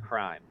fight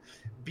crime.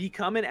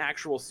 Become an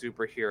actual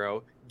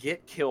superhero,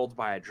 get killed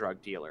by a drug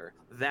dealer.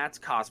 That's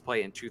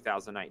cosplay in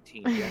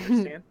 2019. Do you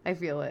understand? I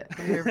feel it.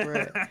 I'm here for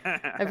it.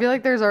 I feel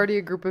like there's already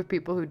a group of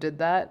people who did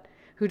that,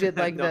 who did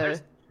like No,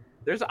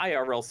 there's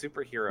IRL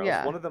superheroes.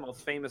 Yeah. One of the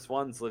most famous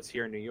ones lives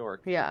here in New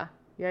York. yeah.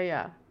 Yeah,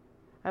 yeah.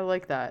 I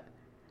like that.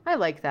 I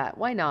like that.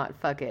 Why not?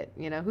 Fuck it.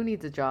 You know, who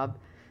needs a job?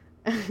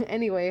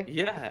 Anyway,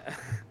 Yeah.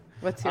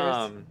 what's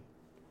yours?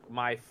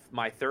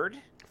 My third?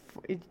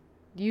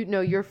 You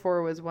know, your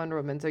four was Wonder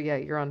Woman, so yeah,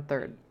 you're on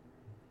third.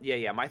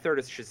 Yeah. My third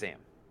is Shazam.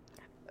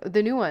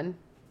 The new one.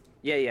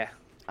 Yeah.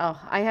 Oh,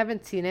 I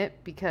haven't seen it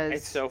because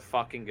It's so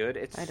fucking good.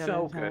 It's I don't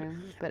so have good.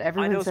 time. But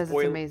everyone know says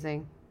it's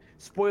amazing.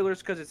 Spoilers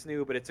because it's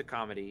new, but it's a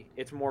comedy.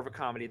 It's more of a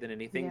comedy than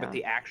anything, Yeah. but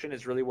the action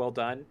is really well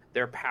done.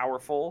 They're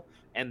powerful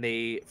and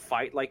they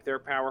fight like they're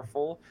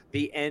powerful.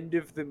 The end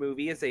of the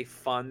movie is a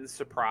fun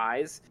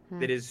surprise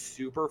that is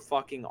super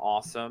fucking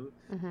awesome.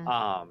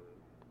 Mm-hmm.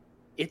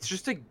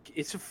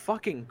 It's a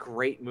fucking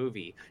great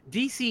movie.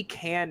 DC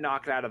can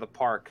knock it out of the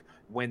park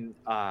when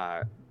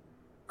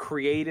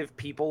creative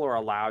people are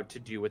allowed to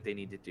do what they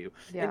need to do.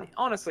 Yeah. And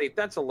honestly,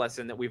 that's a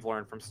lesson that we've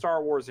learned from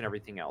Star Wars and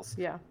everything else.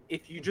 Yeah.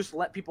 If you just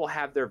let people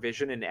have their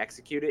vision and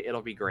execute it,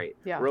 it'll be great.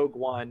 Yeah. Rogue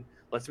One,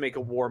 let's make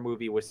a war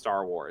movie with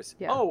Star Wars.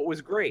 Yeah. Oh, it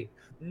was great.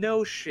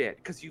 No shit,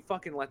 because you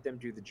fucking let them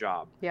do the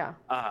job. Yeah.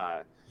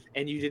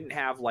 And you didn't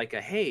have like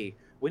a, hey,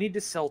 we need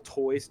to sell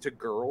toys to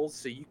girls.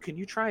 So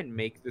you try and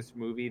make this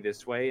movie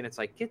this way? And it's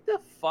like, get the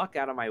fuck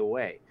out of my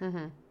way.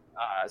 Mm-hmm.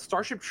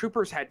 Starship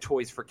Troopers had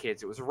toys for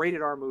kids. It was a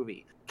rated R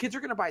movie. Kids are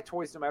gonna buy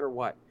toys no matter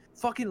what.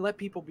 Fucking let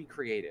people be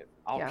creative.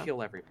 I'll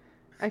kill everyone.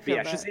 I feel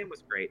yeah, that. Shazam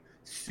was great.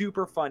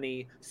 Super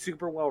funny,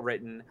 super well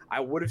written. I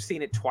would have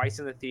seen it twice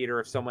in the theater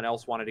if someone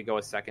else wanted to go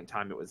a second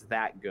time. It was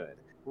that good.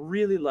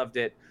 Really loved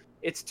it.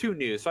 It's too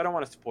new, so I don't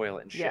want to spoil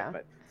it and shit.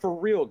 But for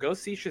real, go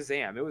see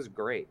Shazam. It was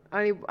great.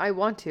 I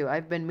want to.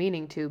 I've been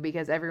meaning to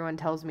because everyone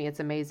tells me it's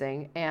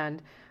amazing.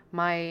 And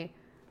my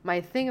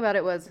thing about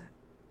it was,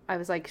 I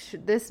was like,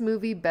 should this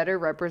movie better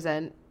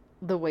represent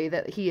the way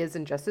that he is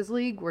in Justice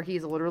League, where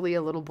he's literally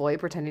a little boy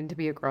pretending to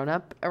be a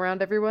grown-up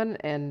around everyone,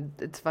 and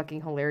it's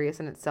fucking hilarious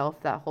in itself,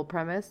 that whole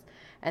premise.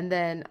 And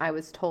then I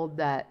was told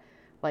that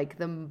like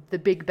the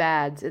big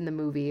bads in the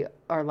movie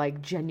are like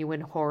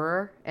genuine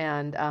horror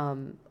and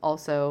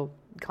also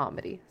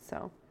comedy.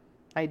 So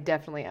I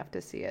definitely have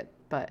to see it.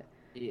 But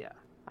yeah,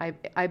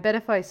 I bet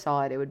if I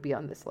saw it, it would be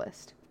on this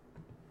list.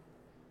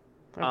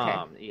 Okay.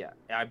 Yeah,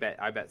 I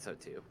bet so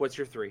too. What's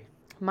your 3?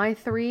 My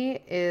 3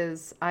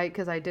 is,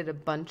 because I did a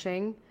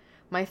bunching.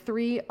 My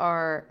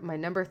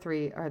number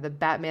 3 are the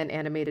Batman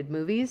animated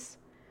movies.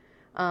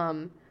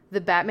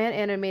 The Batman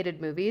animated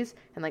movies,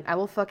 and like I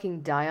will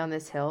fucking die on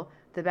this hill,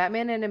 the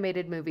Batman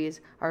animated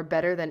movies are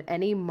better than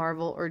any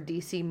Marvel or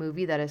DC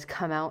movie that has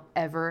come out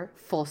ever,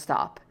 full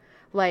stop.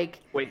 Like,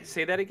 wait,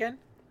 say that again?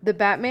 The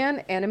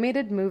Batman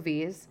animated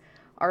movies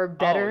are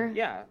better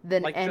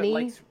than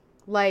any...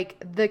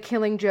 Like The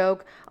Killing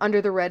Joke,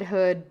 Under the Red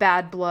Hood,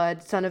 Bad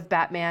Blood, Son of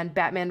Batman,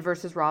 Batman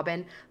versus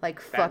Robin,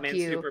 like Batman, fuck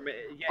you. Superman,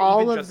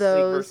 all even of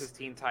those versus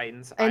Teen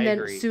Titans. And I then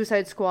agree.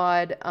 Suicide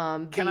Squad,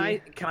 Can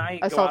I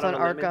Assault go out on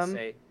on a limb Arkham. and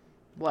say,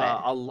 What?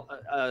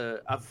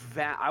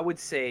 I would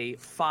say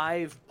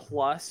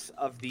 5+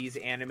 of these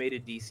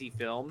animated DC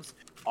films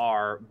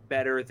are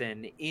better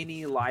than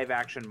any live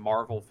action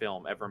Marvel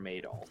film ever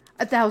made.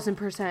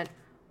 1,000%.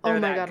 Oh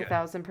my god, good.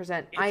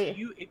 1,000%.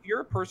 If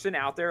you're a person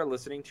out there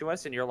listening to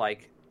us and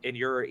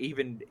you're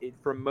even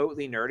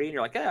remotely nerdy and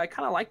you're like, hey, I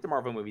kind of like the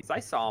Marvel movies. I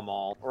saw them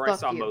all, or I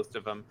saw most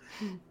of them.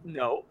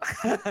 No,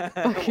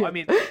 I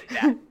mean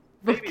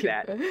maybe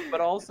that,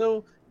 but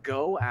also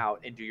go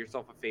out and do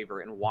yourself a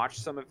favor and watch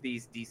some of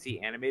these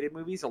DC animated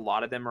movies. A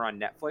lot of them are on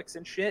Netflix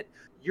and shit.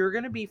 You're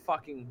gonna be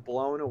fucking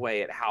blown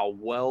away at how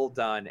well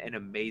done and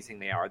amazing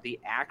they are. The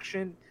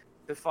action,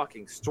 the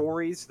fucking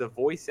stories, the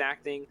voice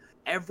acting.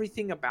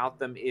 Everything about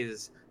them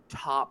is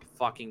top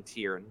fucking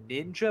tier.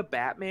 Ninja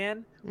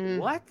Batman?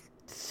 What?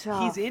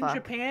 He's in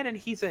Japan and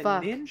he's a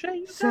ninja,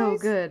 you guys? So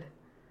good.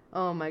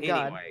 Oh my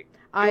god.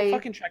 Anyway, go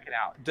fucking check it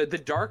out. The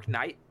Dark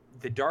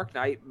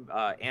Knight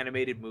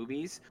animated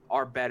movies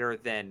are better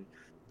than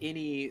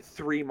any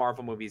 3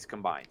 Marvel movies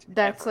combined.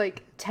 That's ever.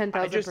 Like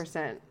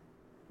 10,000%.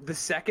 The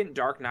second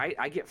Dark Knight,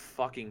 I get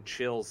fucking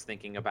chills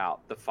thinking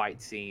about the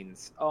fight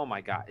scenes. Oh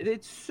my god.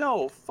 It's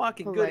so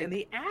fucking good, and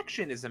the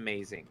action is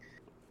amazing.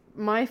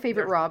 My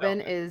favorite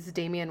Robin is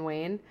Damian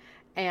Wayne,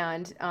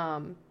 and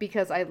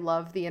because I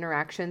love the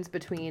interactions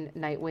between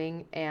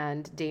Nightwing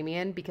and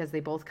Damian, because they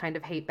both kind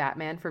of hate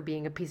Batman for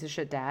being a piece of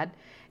shit dad.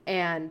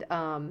 And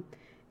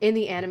in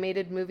the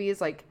animated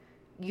movies, like,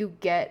 you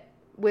get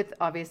with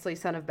obviously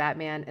Son of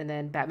Batman, and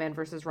then Batman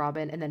versus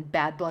Robin, and then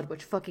Bad Blood,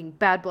 which fucking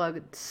Bad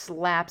Blood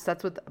slaps.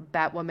 That's with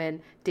Batwoman,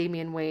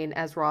 Damian Wayne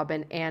as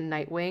Robin, and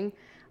Nightwing.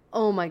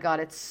 Oh my god,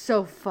 it's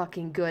so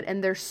fucking good.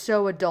 And they're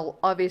so adult.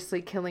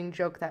 Obviously, Killing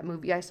Joke, that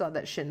movie, I saw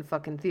that shit in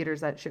fucking theaters.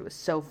 That shit was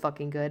so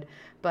fucking good.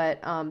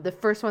 But the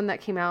first one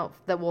that came out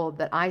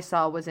that I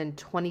saw was in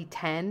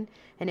 2010,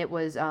 and it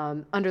was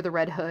Under the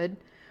Red Hood.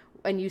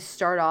 And you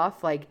start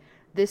off, like,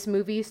 this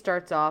movie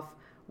starts off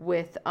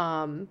with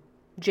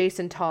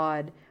Jason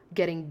Todd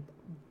getting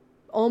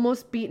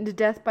almost beaten to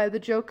death by the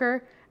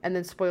Joker, and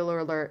then, spoiler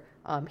alert,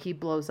 he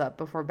blows up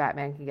before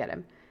Batman can get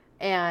him.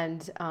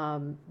 And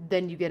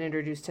then you get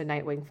introduced to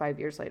Nightwing 5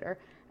 years later.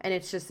 And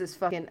it's just this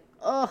fucking,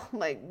 oh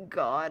my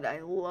god, I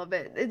love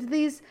it.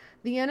 It's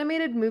the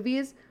animated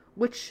movies,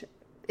 which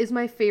is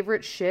my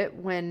favorite shit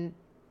when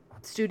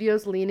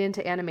studios lean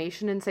into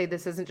animation and say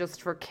this isn't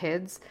just for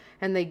kids,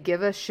 and they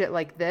give us shit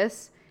like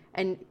this.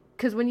 And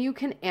because when you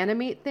can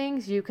animate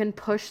things, you can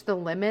push the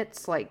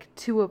limits like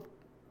to a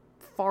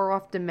far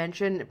off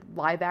dimension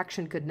live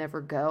action could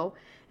never go.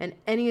 And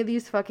any of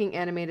these fucking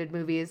animated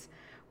movies,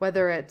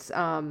 whether it's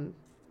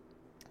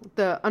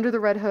the Under the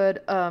Red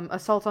Hood,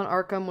 Assault on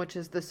Arkham, which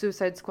is the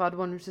Suicide Squad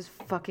one, which is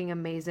fucking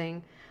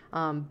amazing,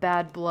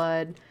 Bad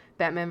Blood,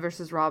 Batman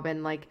versus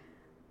Robin, like,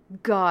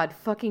 god,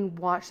 fucking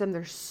watch them.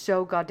 They're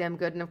so goddamn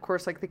good. And of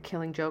course, like, The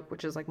Killing Joke,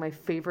 which is like my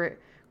favorite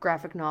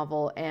graphic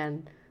novel,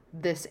 and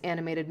this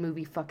animated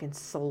movie fucking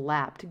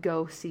slapped.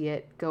 Go see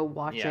it. Go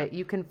watch it.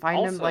 You can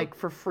find them like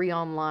for free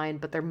online,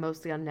 but they're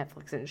mostly on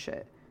Netflix and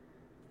shit.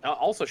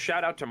 Also,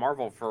 shout out to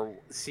Marvel for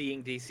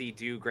seeing DC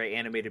do great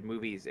animated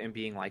movies and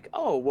being like,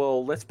 oh,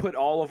 well, let's put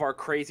all of our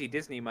crazy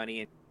Disney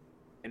money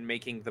in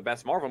making the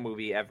best Marvel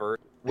movie ever.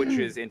 which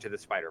is Into the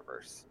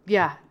Spider-Verse.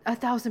 Yeah,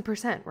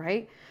 1,000%,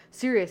 right?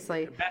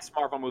 Seriously. Best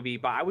Marvel movie,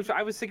 but I was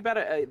thinking about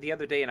it the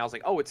other day, and I was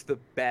like, oh, it's the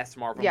best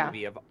Marvel Yeah.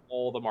 movie of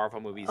all the Marvel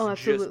movies. Oh,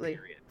 Just absolutely.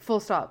 period. Full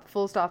stop.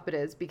 Full stop it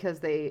is, because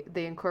they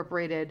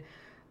incorporated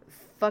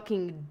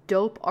fucking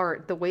dope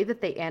art. The way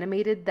that they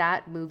animated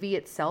that movie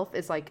itself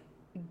is like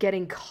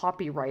getting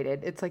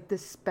copyrighted. It's like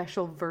this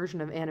special version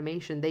of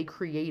animation they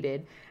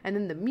created, and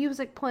then the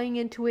music playing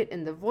into it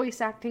and the voice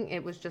acting,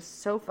 it was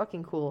just so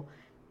fucking cool.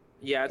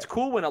 Yeah, it's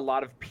cool when a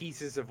lot of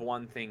pieces of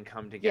one thing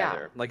come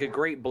together. Like a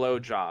great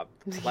blowjob.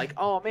 Like,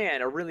 oh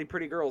man, a really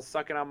pretty girl's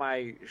sucking on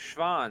my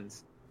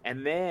schwanz.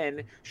 And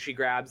then she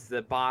grabs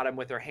the bottom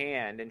with her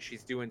hand and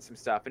she's doing some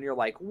stuff. And you're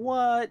like,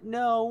 what?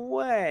 No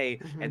way.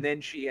 And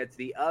then she gets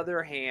the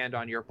other hand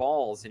on your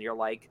balls. And you're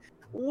like,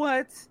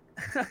 what?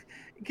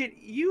 Can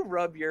you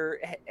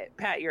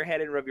pat your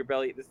head and rub your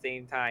belly at the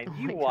same time?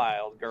 Oh You my God.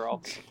 wild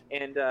girl.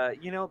 And,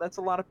 that's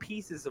a lot of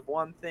pieces of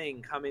one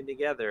thing coming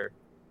together.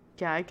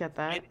 Yeah, I get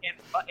that.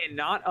 And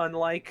not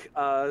unlike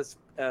a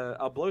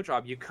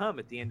blowjob, you come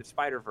at the end of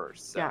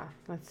Spider-Verse. So. Yeah,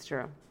 that's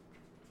true.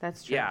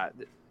 That's true. Yeah.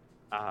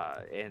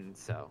 And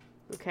so.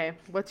 Okay,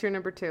 what's your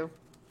number 2?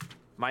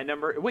 My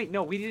number. Wait,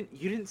 no, you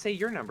didn't say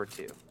your number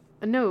 2.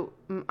 No,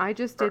 I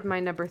just did my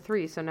number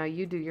 3, so now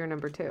you do your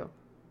number 2.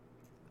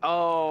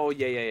 Oh,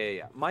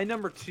 yeah. My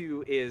number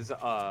 2 is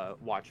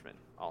Watchmen.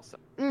 Also.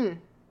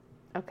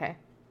 Okay.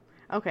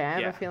 Okay, I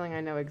have Yeah. a feeling I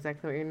know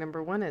exactly what your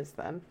number 1 is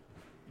then.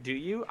 Do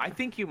you? I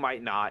think you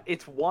might not.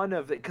 It's one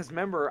of the. Because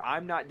remember,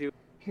 I'm not doing.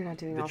 You're not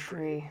doing all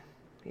 3.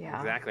 Yeah.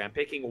 Exactly. I'm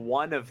picking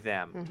one of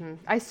them.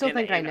 I still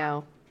think I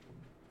know.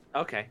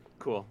 Okay.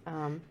 Cool.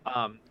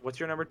 What's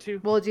your number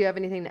 2? Well, do you have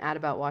anything to add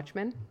about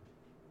Watchmen?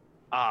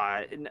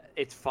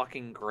 It's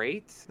fucking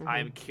great.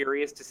 I'm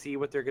curious to see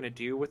what they're gonna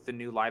do with the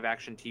new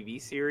live-action TV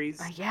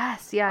series.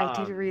 Yes. Yeah,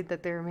 I did read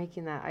that they were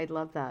making that. I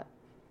love that.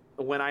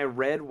 When I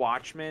read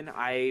Watchmen,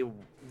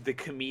 the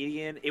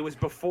comedian, it was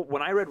before,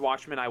 when I read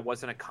Watchmen, I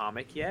wasn't a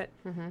comic yet,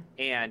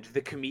 and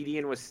the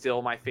comedian was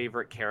still my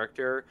favorite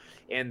character,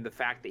 and the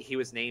fact that he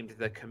was named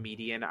the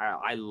comedian,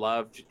 I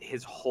loved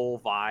his whole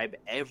vibe.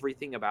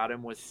 Everything about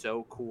him was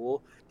so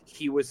cool.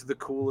 He was the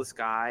coolest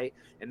guy,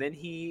 and then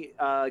he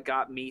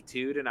got Me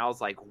Too'd, and I was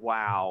like,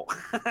 wow,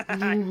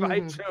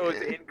 I chose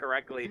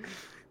incorrectly.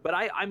 But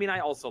I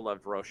also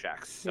loved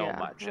Rorschach so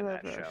much in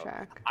that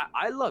show.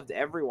 I loved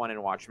everyone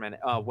in Watchmen.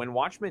 When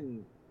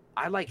Watchmen,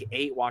 I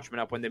ate Watchmen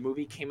up. When the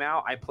movie came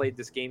out, I played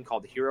this game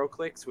called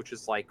HeroClix, which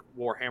is like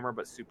Warhammer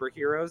but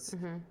superheroes.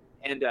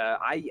 And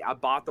I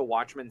bought the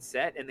Watchmen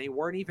set, and they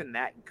weren't even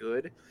that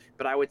good.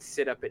 But I would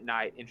sit up at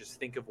night and just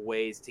think of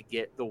ways to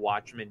get the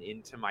Watchmen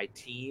into my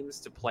teams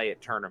to play at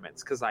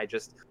tournaments, because I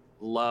just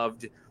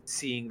loved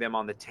seeing them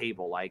on the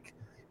table. Like,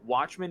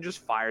 Watchmen just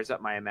fires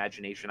up my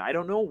imagination. I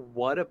don't know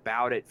what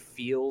about it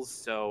feels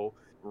so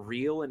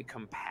real and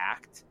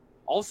compact.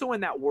 Also,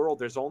 in that world,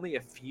 there's only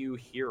a few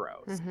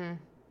heroes.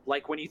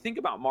 Like, when you think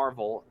about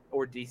Marvel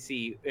or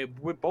DC,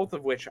 both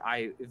of which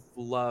I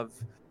love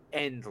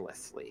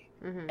endlessly,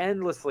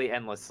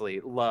 endlessly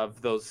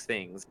love those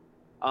things.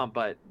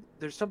 But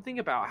there's something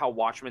about how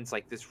Watchmen's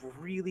like this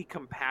really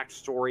compact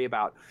story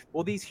about,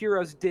 well, these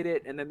heroes did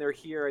it, and then they're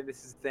here, and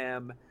this is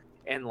them.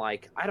 And,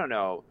 like, I don't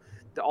know.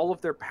 All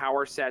of their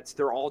power sets,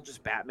 they're all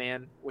just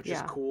Batman, which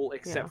is cool,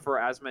 except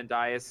for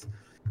Ozymandias,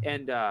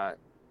 and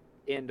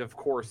of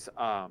course,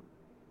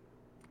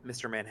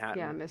 Mr. Manhattan.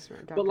 Yeah,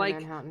 Dr.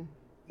 Manhattan.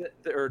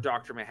 Or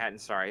Dr. Manhattan.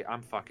 Sorry,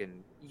 I'm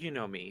fucking. You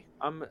know me.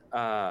 I'm.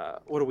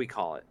 What do we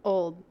call it?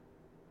 Old.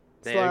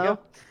 There you go.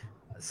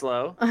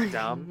 Slow.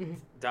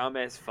 Dumb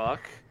as fuck.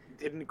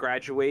 Didn't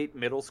graduate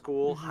middle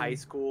school, high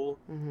school.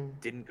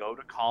 Didn't go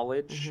to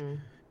college.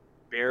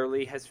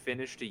 Barely has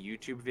finished a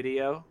YouTube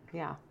video.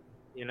 Yeah.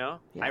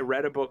 I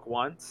read a book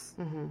once.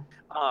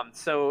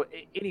 So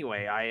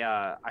anyway,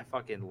 I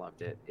fucking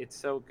loved it. It's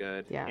so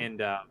good. Yeah. And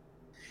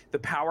the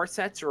power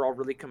sets are all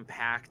really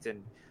compact,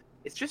 and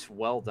it's just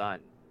well done.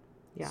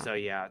 Yeah. So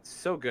yeah, it's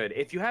so good.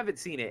 If you haven't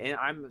seen it, and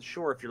I'm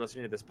sure if you're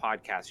listening to this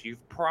podcast,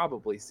 you've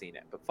probably seen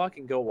it, but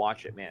fucking go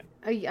watch it, man.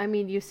 I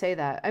mean, you say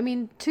that. I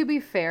mean, to be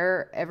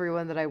fair,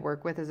 everyone that I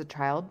work with is a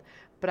child,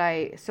 but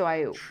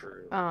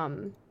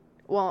True.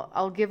 Well,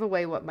 I'll give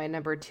away what my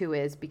number 2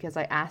 is, because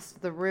I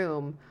asked the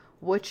room,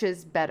 which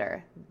is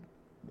better,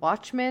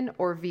 Watchmen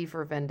or V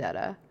for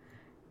Vendetta?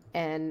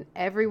 And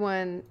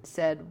everyone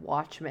said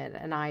Watchmen,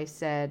 and I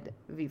said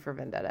V for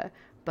Vendetta.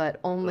 But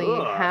only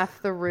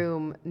half the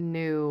room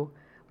knew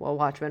what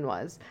Watchmen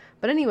was.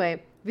 But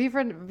anyway, V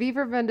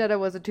for Vendetta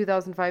was a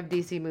 2005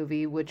 DC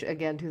movie, which,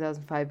 again,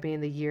 2005 being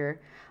the year.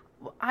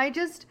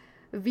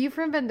 V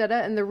for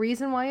Vendetta, and the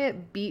reason why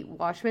it beat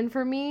Watchmen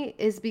for me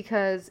is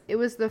because it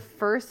was the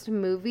first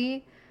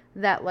movie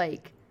that,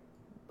 like,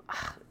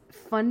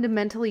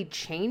 fundamentally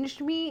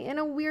changed me in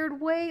a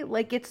weird way.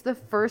 Like, this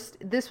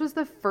was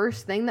the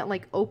first thing that,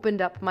 like,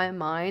 opened up my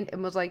mind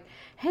and was like,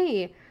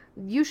 hey,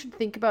 you should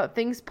think about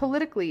things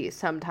politically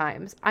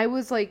sometimes. I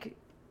was like,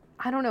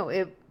 I don't know,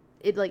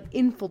 it like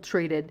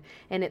infiltrated,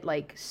 and it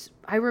like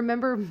I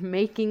remember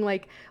making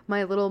like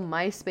my little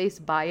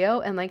MySpace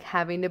bio and like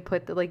having to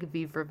put that like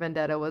V for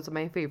Vendetta was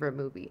my favorite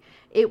movie.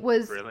 It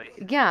was Really?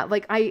 yeah,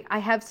 like I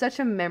have such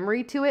a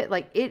memory to it.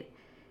 Like it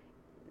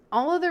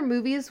all other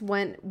movies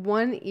went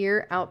one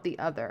ear out the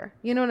other.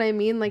 You know what I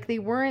mean? Like they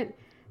weren't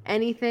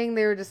anything.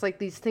 They were just like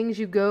these things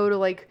you go to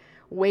like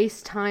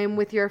waste time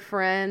with your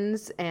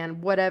friends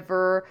and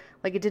whatever.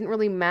 Like it didn't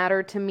really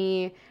matter to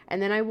me. And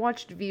then I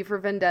watched V for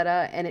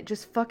Vendetta and it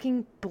just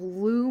fucking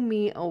blew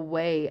me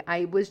away.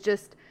 I was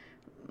just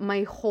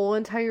my whole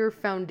entire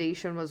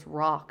foundation was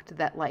rocked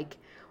that like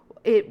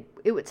it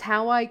was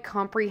how I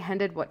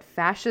comprehended what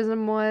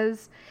fascism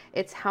was.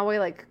 It's how I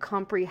like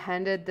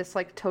comprehended this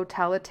like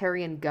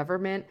totalitarian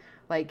government.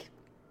 Like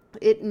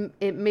it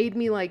made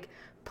me like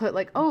put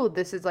like, oh,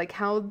 this is like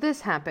how this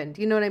happened.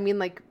 You know what I mean?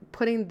 Like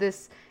putting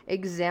this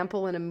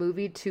example in a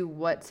movie to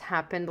what's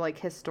happened like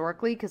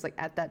historically, because like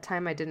at that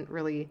time I didn't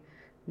really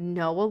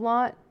know a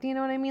lot. You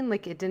know what I mean?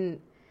 Like it didn't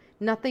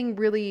nothing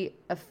really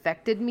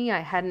affected me. I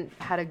hadn't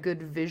had a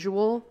good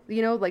visual,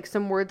 you know, like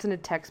some words in a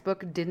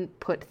textbook didn't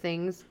put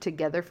things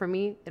together for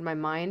me in my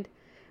mind.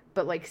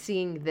 But like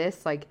seeing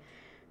this, like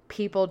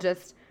people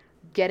just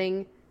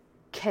getting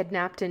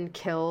kidnapped and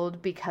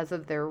killed because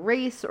of their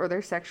race or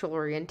their sexual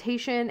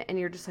orientation, and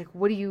you're just like,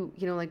 what do you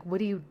know, like what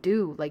do you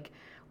do? Like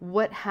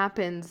what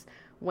happens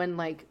when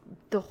like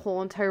the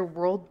whole entire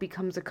world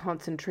becomes a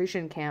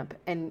concentration camp,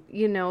 and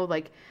you know,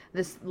 like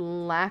this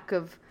lack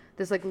of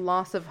this like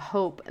loss of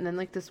hope, and then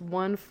like this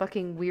one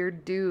fucking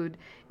weird dude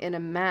in a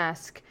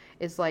mask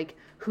is like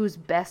whose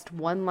best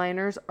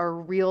one-liners are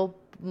real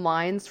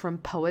lines from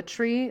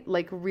poetry,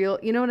 like real,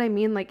 you know what I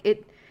mean? Like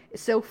it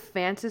is so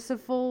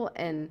fanciful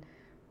and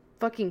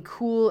fucking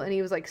cool, and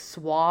he was like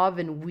suave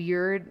and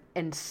weird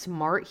and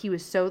smart. He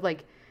was so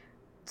like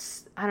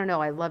I don't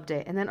know, I loved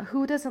it. And then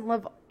who doesn't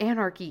love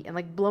anarchy and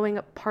like blowing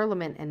up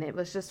parliament? And it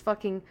was just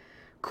fucking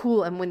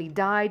cool. And when he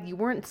died, you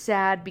weren't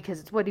sad because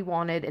it's what he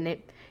wanted, and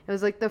it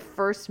was like the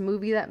first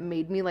movie that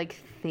made me like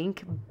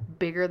think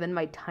bigger than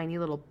my tiny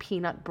little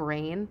peanut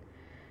brain.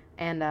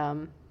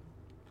 And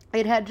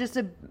it had just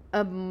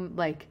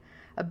like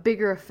a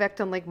bigger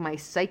effect on like my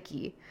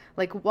psyche.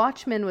 Like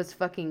Watchmen was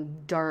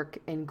fucking dark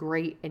and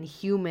great and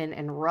human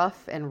and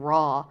rough and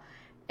raw,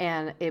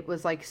 and it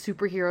was like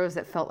superheroes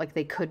that felt like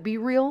they could be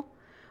real,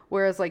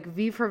 whereas like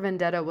V for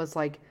Vendetta was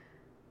like,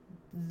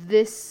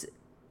 this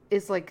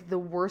is like the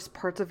worst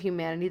parts of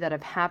humanity that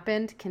have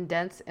happened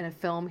condensed in a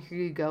film. Here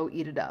you go,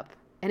 eat it up.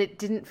 And it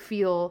didn't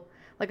feel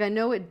like, I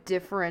know it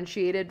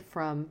differentiated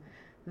from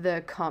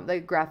the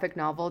graphic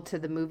novel to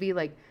the movie.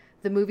 Like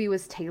the movie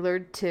was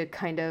tailored to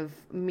kind of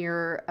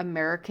mirror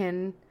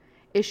American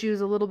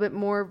issues a little bit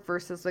more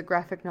versus the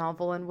graphic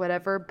novel and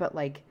whatever, but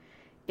like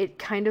it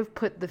kind of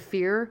put the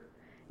fear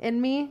in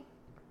me.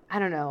 I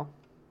don't know.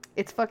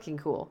 It's fucking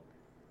cool.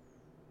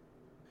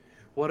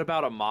 What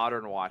about a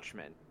modern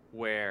Watchmen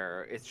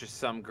where it's just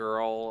some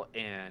girl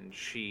and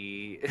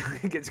she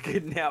gets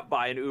kidnapped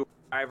by an Uber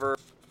driver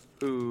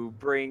who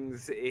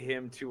brings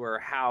him to her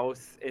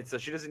house, and so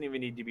she doesn't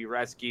even need to be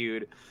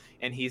rescued,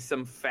 and he's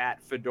some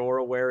fat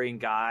fedora wearing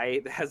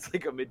guy that has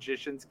like a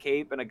magician's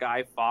cape and a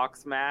Guy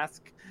Fawkes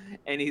mask,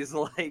 and he's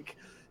like,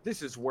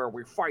 this is where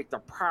we fight the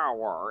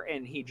power,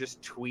 and he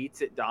just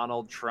tweets at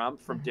Donald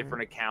Trump from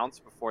different accounts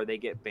before they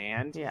get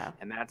banned. Yeah.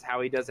 And that's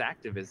how he does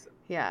activism.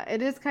 Yeah,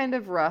 it is kind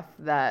of rough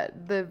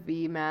that the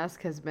V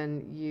mask has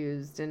been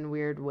used in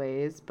weird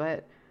ways,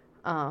 but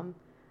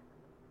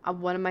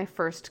one of my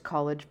first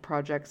college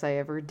projects I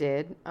ever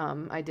did,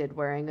 I did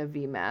wearing a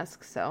V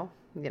mask, so,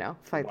 you know,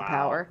 fight the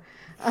power.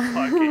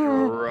 Fucking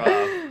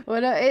rough.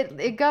 Well,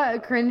 it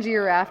got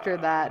cringier after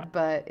that,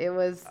 but it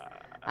was,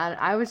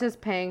 I was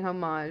just paying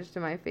homage to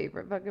my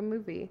favorite fucking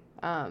movie.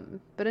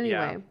 But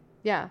anyway,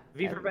 yeah.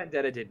 V for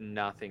Vendetta did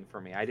nothing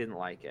for me. I didn't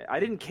like it. I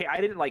didn't care.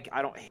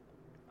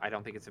 I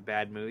don't think it's a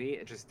bad movie.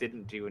 It just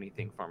didn't do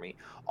anything for me.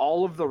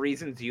 All of the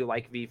reasons you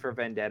like V for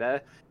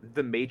Vendetta,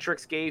 The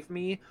Matrix gave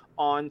me,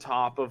 on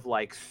top of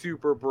like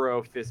super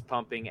bro fist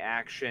pumping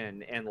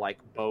action and like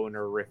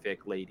bonerific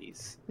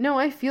ladies. No,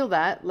 I feel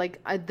that. Like,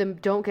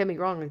 don't get me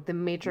wrong. Like, The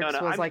Matrix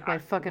was like my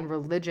fucking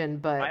religion,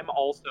 but I'm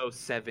also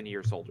 7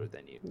 years older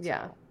than you.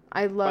 Yeah, so.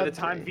 I love. By the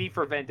time V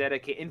for Vendetta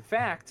came, in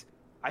fact,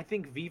 I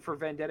think V for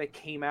Vendetta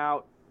came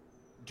out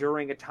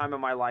during a time of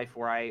my life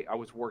where I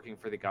was working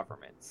for the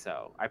government,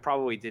 so I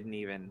probably didn't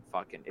even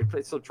fucking.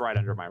 It slipped right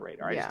under my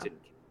radar. I just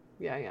didn't.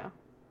 Yeah.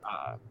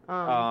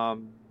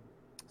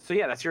 So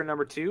yeah, that's your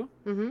number 2.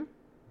 Mm-hmm.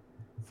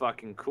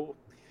 Fucking cool.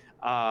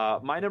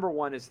 My number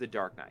 1 is The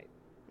Dark Knight.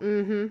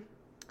 Mm-hmm.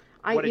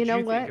 What did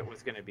you think it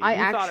was going to be?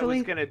 I thought it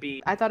was going to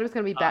be. I thought it was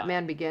going to be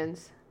Batman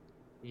Begins.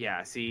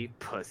 Yeah, see,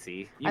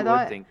 pussy. You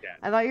would think that.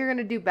 I thought you were going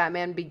to do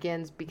Batman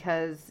Begins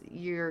because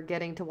you're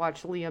getting to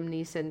watch Liam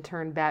Neeson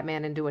turn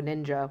Batman into a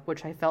ninja,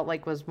 which I felt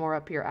like was more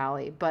up your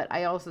alley. But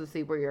I also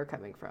see where you're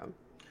coming from.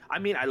 I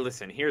mean,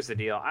 listen, here's the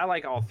deal. I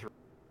like all 3.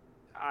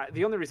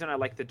 The only reason I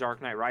like The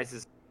Dark Knight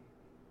Rises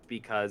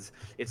because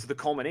it's the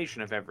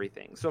culmination of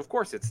everything. So, of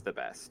course, it's the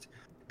best.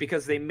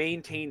 because they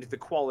maintained the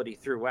quality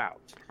throughout.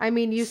 I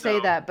mean, you say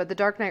So- that, but The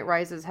Dark Knight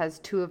Rises has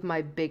two of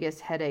my biggest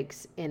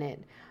headaches in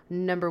it.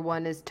 Number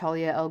one is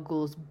Talia al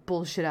Ghul's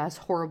bullshit ass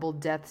horrible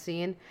death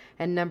scene,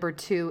 and number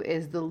two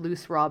is the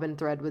loose Robin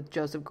thread with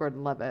Joseph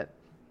Gordon-Levitt.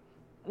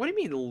 What do you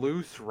mean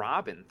loose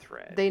Robin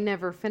thread? They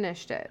never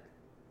finished it.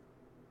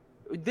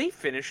 They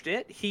finished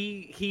it.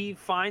 He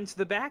finds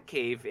the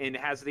Batcave and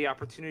has the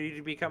opportunity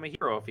to become a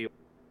hero if he.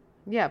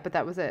 Yeah, but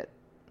that was it.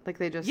 Like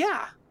they just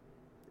Yeah.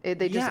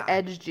 they just Yeah.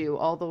 edged you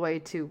all the way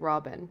to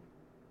Robin.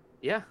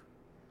 Yeah.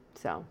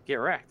 So, Get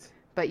wrecked.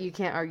 but you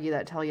can't argue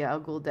that Talia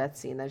al Ghul death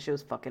scene. That shit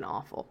was fucking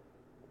awful.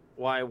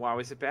 Why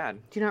was it bad?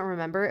 Do you not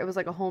remember? It was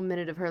like a whole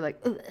minute of her like,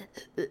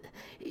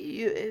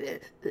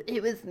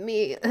 it was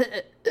me,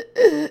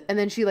 and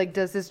then she like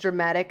does this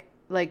dramatic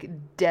like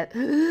death,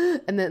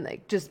 and then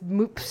like just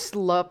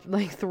moops up,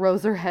 like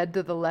throws her head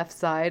to the left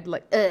side,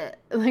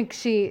 like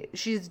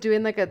she's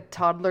doing like a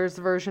toddler's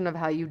version of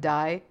how you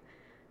die.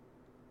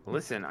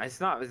 Listen, it's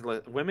not.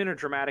 Women are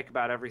dramatic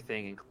about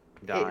everything,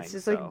 including dying. It's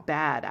just so. like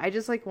bad. I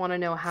just like want to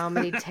know how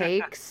many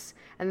takes.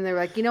 And they're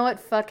like, you know what?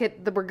 Fuck it.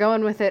 We're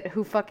going with it.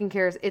 Who fucking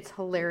cares? It's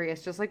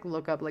hilarious. Just like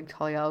look up like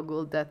Talia al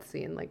Ghul death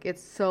scene. Like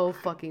it's so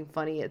fucking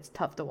funny. It's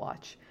tough to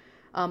watch.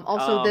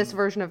 Also, this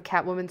version of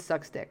Catwoman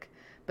sucks dick.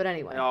 But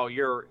anyway. Oh,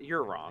 you're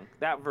wrong.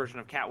 That version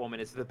of Catwoman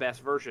is the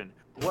best version.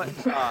 What?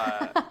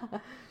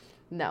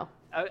 No.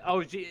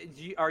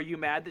 Are you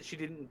mad that she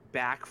didn't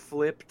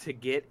backflip to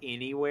get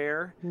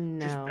anywhere?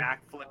 No. Just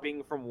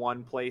backflipping from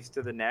one place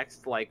to the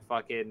next, like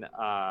fucking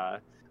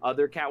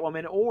other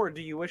Catwoman? Or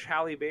do you wish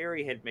Halle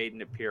Berry had made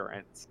an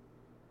appearance?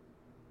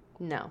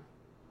 No.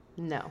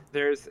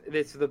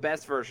 It's the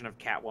best version of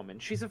Catwoman.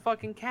 She's a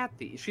fucking cat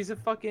thief. She's a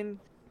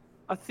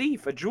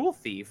thief, a jewel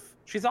thief.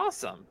 She's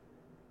awesome.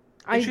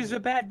 And she's a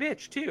bad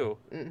bitch too.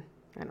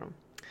 I don't.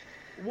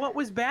 What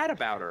was bad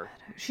about her?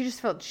 She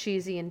just felt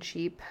cheesy and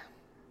cheap.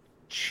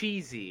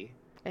 Cheesy.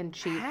 And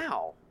cheap.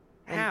 How?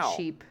 And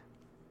cheap.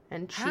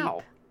 And cheap.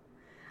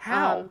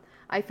 How?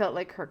 I felt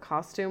like her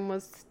costume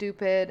was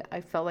stupid.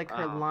 I felt like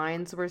her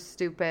lines were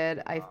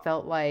stupid. I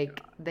felt like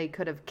they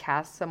could have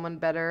cast someone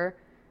better.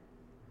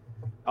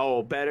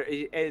 Oh, better.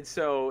 And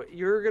so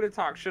you're going to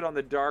talk shit on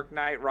The Dark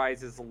Knight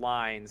Rises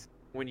lines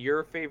when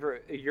your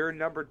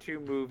number 2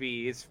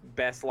 movie's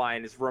best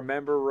line is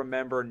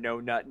remember, no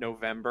nut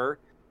November.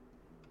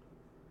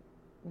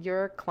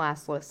 You're a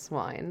classless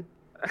swine.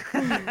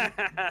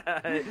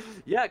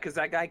 Yeah, because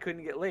that guy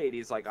couldn't get laid.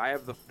 He's like, I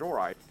have the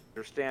door. I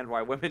understand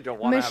why women don't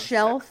want to have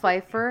Michelle sex.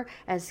 Pfeiffer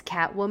as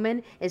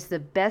Catwoman is the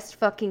best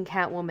fucking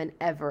Catwoman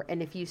ever.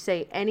 And if you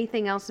say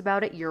anything else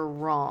about it, you're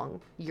wrong.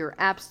 You're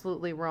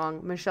absolutely wrong.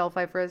 Michelle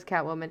Pfeiffer as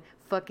Catwoman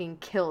fucking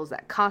kills.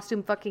 That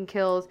costume fucking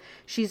kills.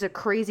 She's a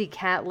crazy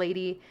cat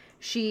lady.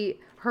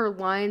 Her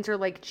lines are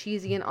like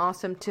cheesy and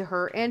awesome to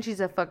her. And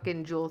she's a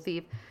fucking jewel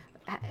thief.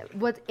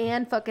 What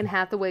Anne fucking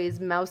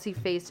Hathaway's mousy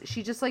face,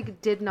 she just like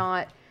did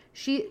not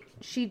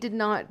did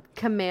not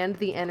command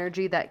the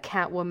energy that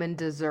Catwoman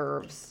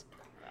deserves.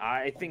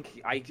 I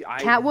think I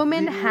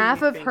Catwoman, literally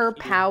half of think her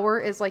power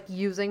is like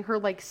using her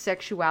like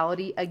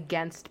sexuality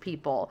against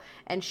people,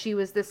 and she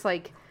was this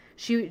like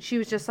she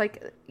was just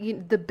like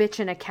the bitch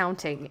in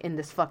accounting in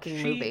this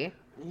fucking movie.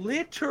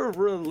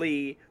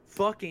 Literally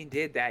fucking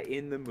did that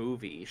in the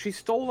movie. She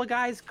stole a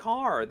guy's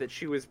car that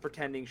she was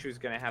pretending she was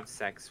going to have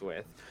sex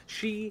with.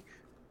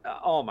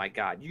 Oh my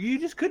god, you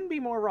just couldn't be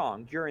more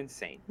wrong. You're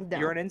insane. No.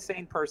 You're an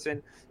insane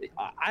person.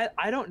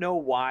 I don't know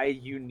why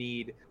you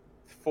need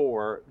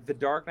for The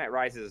Dark Knight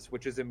Rises,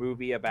 which is a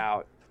movie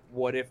about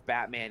what if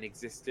Batman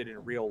existed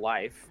in real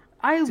life.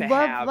 I to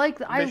love have like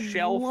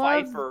Michelle I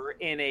love Pfeiffer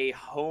in a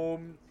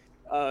home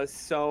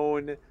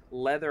sewn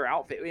leather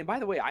outfit. And by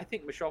the way, I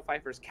think Michelle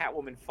Pfeiffer's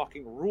Catwoman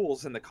fucking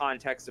rules in the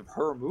context of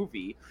her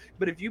movie.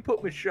 But if you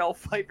put Michelle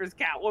Pfeiffer's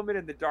Catwoman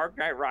in The Dark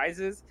Knight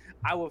Rises,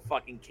 I will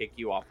fucking kick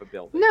you off a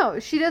building. No,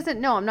 she doesn't.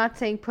 No, I'm not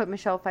saying put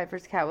Michelle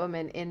Pfeiffer's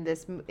Catwoman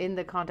in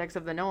the context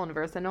of the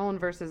Nolanverse. The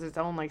Nolanverse is its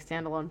own like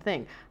standalone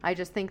thing. I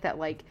just think that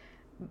like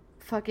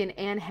fucking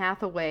Anne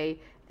Hathaway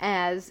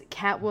as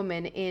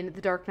Catwoman in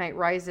The Dark Knight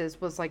Rises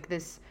was like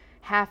this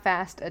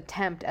half-assed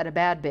attempt at a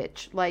bad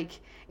bitch. Like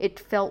it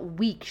felt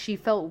weak. She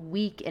felt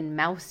weak and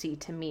mousy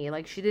to me.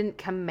 Like she didn't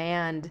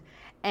command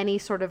any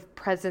sort of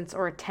presence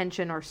or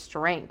attention or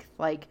strength.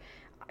 Like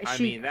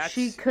she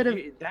could have.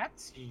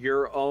 That's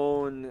your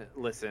own.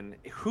 Listen,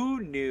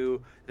 who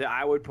knew that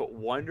I would put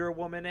Wonder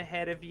Woman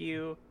ahead of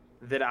you?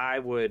 That I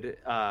would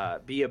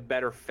be a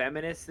better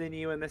feminist than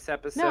you in this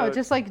episode? No,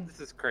 just like this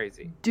is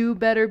crazy. Do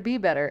better, be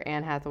better.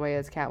 Anne Hathaway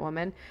as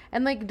Catwoman,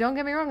 and like don't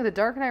get me wrong, The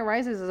Dark Knight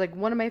Rises is like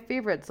one of my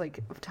favorites.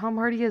 Like Tom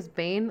Hardy as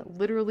Bane,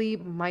 literally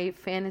my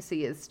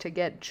fantasy is to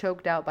get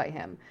choked out by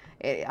him.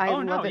 I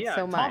love it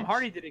so much. Tom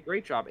Hardy did a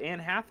great job. Anne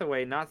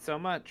Hathaway, not so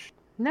much.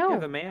 No, yeah,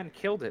 the man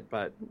killed it,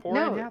 but poor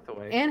Anne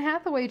Hathaway. Anne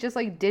Hathaway just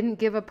like didn't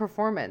give a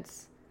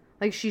performance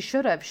like she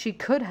should have. She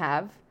could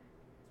have,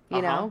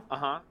 you know.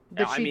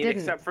 But she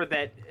didn't. Except for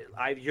that,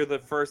 you're the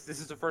first. This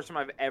is the first time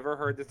I've ever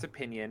heard this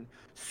opinion.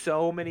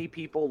 So many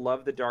people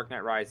love The Dark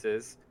Knight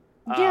Rises.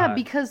 Yeah,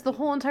 because the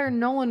whole entire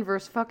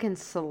Nolanverse fucking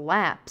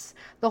slaps.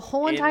 The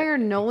whole In entire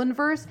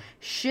Nolanverse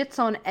shits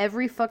on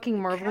every fucking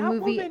Marvel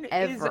movie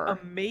Catwoman is ever.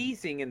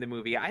 amazing in the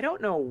movie. I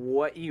don't know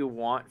what you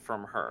want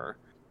from her.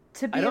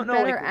 To I be a don't know,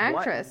 better like, what.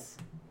 actress.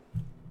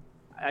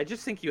 I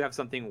just think you have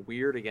something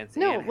weird against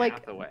No, Anne like,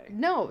 Hathaway.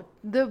 no.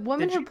 The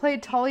woman Did who you-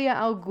 played Talia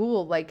al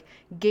Ghul, like,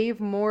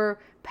 gave more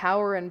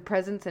power and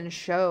presence and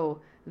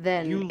show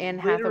than You Anne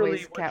literally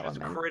Hathaway's were just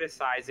Catwoman.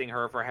 criticizing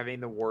her for having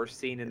the worst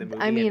scene in the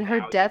movie. I mean, and her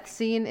now you death think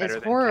scene she's is better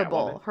than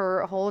horrible. Catwoman.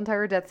 Her whole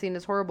entire death scene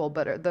is horrible,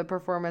 but the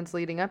performance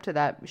leading up to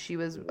that, she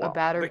was a Well,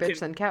 badder the bitch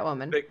con- than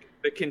Catwoman.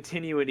 The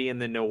continuity in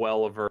the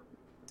Noellaverse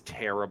is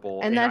terrible.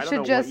 And I that don't should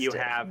know just what you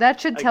have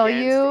that should tell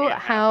against you Anne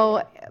how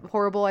Hathaway.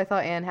 horrible I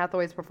thought Anne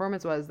Hathaway's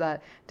performance was.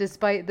 That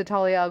despite the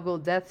Talia al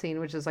Ghul death scene,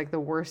 which is like the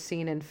worst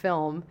scene in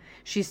film,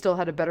 she still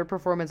had a better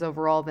performance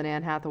overall than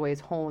Anne Hathaway's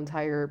whole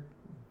entire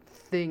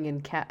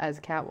thing as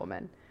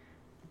Catwoman.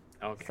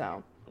 Okay.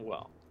 So,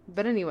 Well,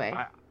 but anyway,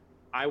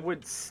 I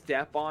would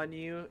step on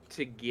you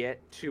to get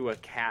to a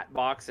cat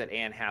box that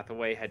Anne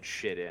Hathaway had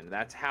shit in.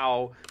 That's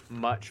how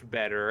much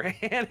better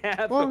Anne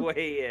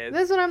Hathaway is.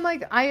 that's what I'm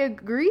like. I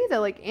agree that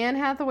like Anne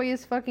Hathaway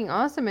is fucking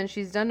awesome and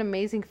she's done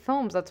amazing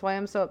films. That's why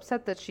I'm so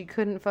upset that she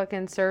couldn't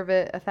fucking serve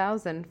it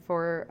 1,000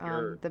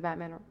 for the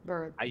Batman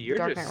or You're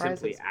Dark just Knight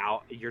simply Rises.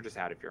 out. You're just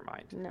out of your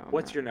mind. No, I'm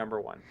What's not. your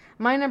number one?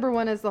 My number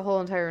one is the whole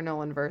entire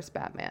Nolanverse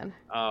Batman.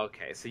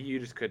 Okay, so you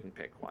just couldn't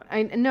pick one.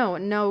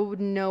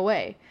 No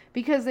way.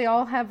 Because they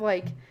all have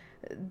like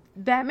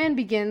Batman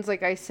Begins,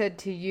 like I said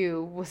to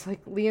you, was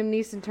like Liam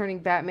Neeson turning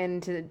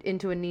Batman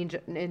into a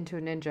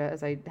ninja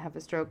as I have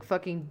a stroke.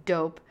 Fucking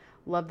dope.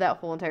 Love that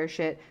whole entire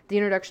shit. The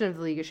introduction of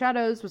the League of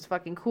Shadows was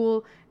fucking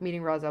cool.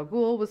 Meeting Ra's al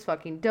Ghul was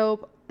fucking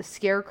dope. The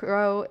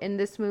Scarecrow in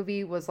this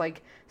movie was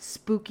like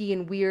spooky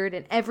and weird,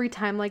 and every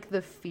time like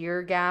the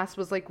fear gas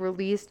was like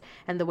released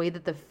and the way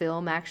that the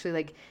film actually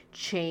like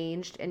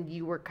changed and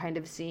you were kind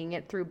of seeing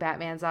it through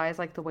Batman's eyes,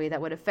 like the way that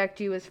would affect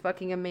you is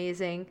fucking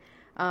amazing.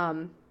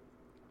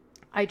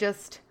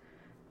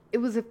 It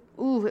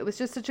was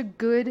just such a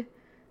good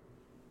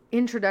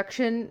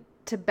introduction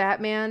to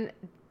Batman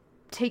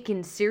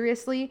taken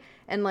seriously.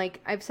 And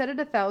like, I've said it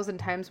 1,000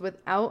 times,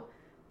 without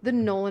the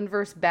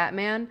Nolanverse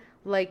Batman,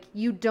 like,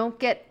 you don't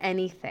get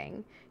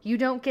anything. You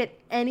don't get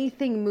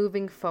anything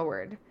moving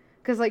forward.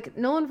 Because like,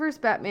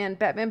 Nolanverse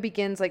Batman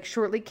Begins, like,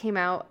 shortly came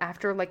out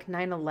after like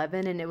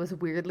 9/11, and it was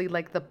weirdly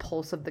like the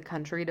pulse of the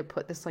country to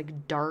put this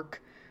like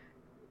dark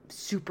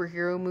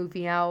superhero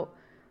movie out.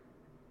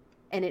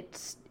 And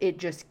it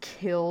just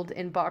killed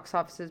in box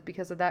offices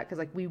because of that. Because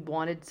like, we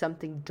wanted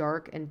something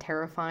dark and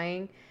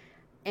terrifying.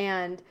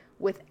 And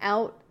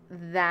without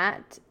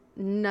that,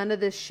 none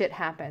of this shit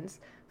happens.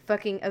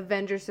 Fucking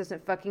Avengers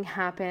doesn't fucking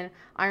happen.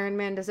 Iron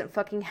Man doesn't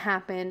fucking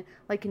happen.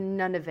 Like,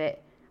 none of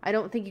it. I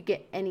don't think you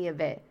get any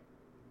of it.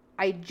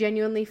 I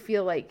genuinely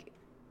feel like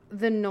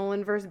the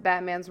Nolanverse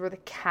Batmans were the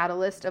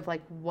catalyst of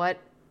like what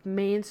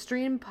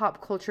mainstream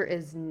pop culture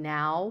is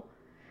now.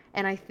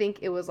 And I think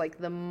it was like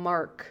the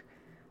mark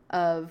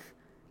of,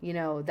 you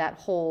know, that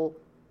whole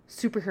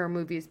superhero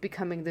movies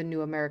becoming the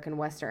new American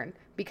Western,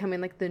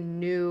 becoming like the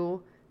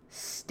new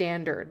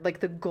standard, like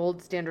the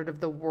gold standard of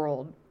the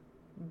world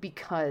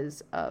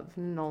because of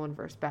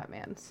Nolanverse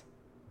Batmans.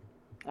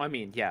 I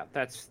mean, yeah,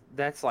 that's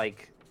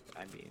like,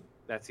 I mean,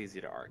 that's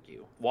easy to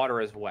argue. Water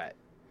is wet.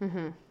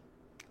 Mm-hmm.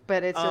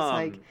 But it's just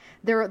like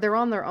they're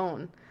on their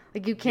own.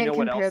 Like, you can't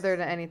compare them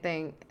to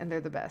anything, and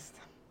they're the best.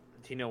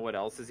 Do you know what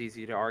else is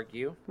easy to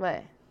argue?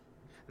 What?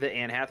 That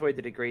Anne Hathaway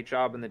did a great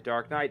job in The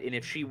Dark Knight, and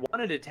if she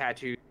wanted a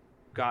tattoo,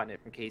 gotten it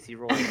from Casey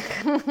Roy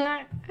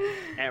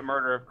at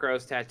Murder of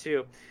Crows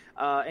Tattoo.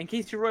 And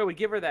Casey Roy would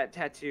give her that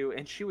tattoo,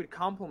 and she would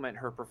compliment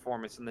her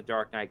performance in The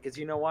Dark Knight. Because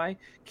you know why?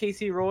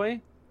 Casey Roy,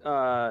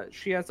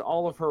 she has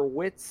all of her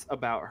wits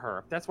about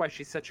her. That's why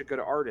she's such a good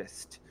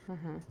artist.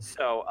 Mm-hmm.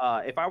 So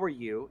if I were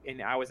you,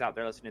 and I was out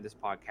there listening to this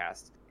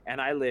podcast, and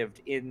I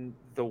lived in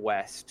the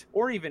West,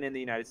 or even in the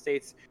United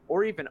States,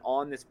 or even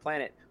on this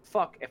planet,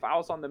 fuck, if I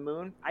was on the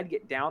moon, I'd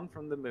get down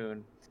from the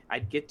moon.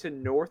 I'd get to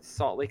North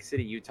Salt Lake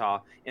City,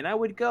 Utah, and I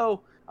would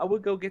go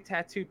get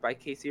tattooed by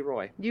Casey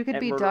Roy. You could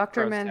be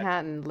Dr.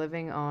 Manhattan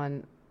living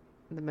on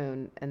the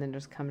moon and then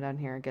just come down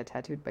here and get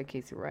tattooed by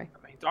Casey Roy.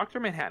 I mean, Dr.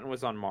 Manhattan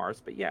was on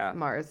Mars, but yeah.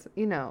 Mars,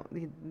 you know,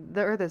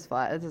 the Earth is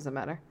flat. It doesn't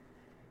matter.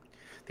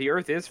 The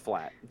Earth is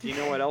flat. Do you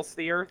know what else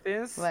the Earth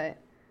is? What?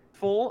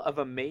 Full of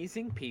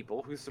amazing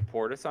people who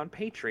support us on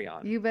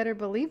Patreon. You better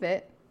believe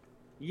it.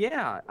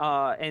 Yeah,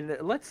 and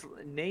let's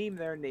name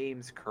their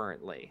names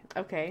currently.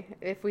 Okay,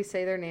 if we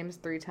say their names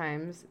 3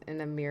 times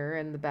in a mirror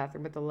in the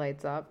bathroom with the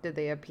lights off, did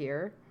they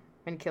appear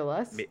and kill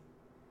us?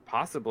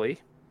 Possibly.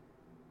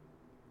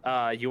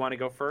 You want to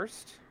go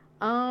first?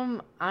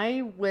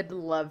 I would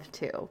love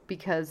to,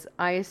 because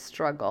I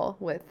struggle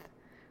with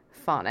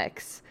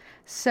phonics.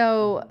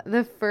 So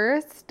the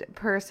first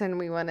person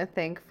we want to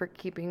thank for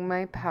keeping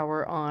my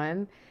power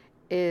on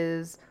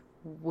is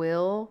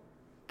Will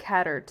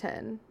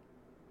Catterton.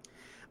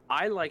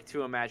 I like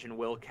to imagine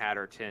Will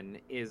Catterton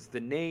is the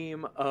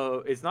name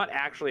of, is not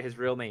actually his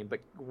real name,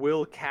 but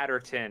Will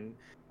Catterton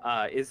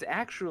is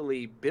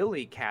actually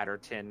Billy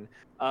Catterton,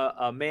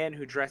 a man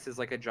who dresses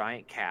like a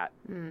giant cat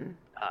Mm.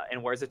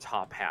 and wears a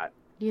top hat.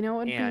 You know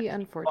what would And be he fucks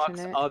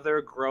unfortunate?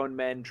 other grown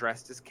men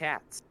dressed as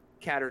cats.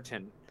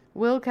 Catterton.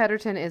 Will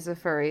Catterton is a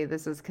furry.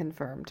 This is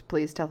confirmed.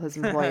 Please tell his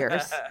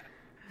employers.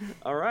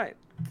 All right.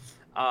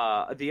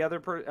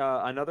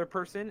 Another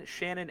person,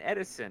 Shannon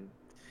Edison.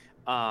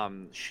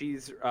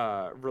 She's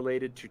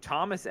related to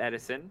Thomas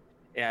Edison.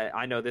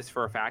 I know this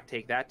for a fact.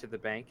 Take that to the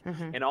bank.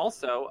 Mhm. And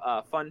also,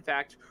 fun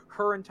fact: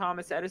 her and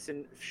Thomas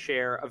Edison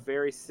share a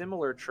very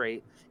similar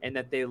trait in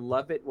that they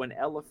love it when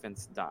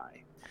elephants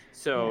die.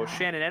 So Yeah,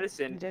 Shannon I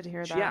Edison, did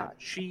hear yeah, that.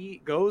 she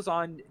goes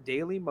on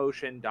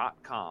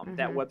dailymotion.com,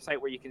 that Mhm. website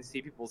where you can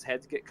see people's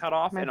heads get cut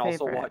off My and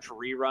also favorite. watch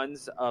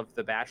reruns of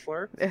The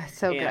Bachelor.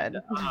 So And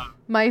good.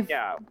 My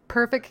yeah,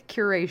 perfect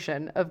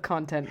curation of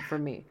content for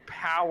me.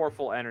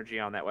 powerful energy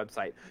on that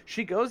website.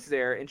 She goes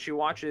there and she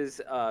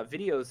watches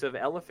videos of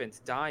elephants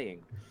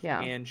dying,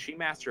 Yeah. and she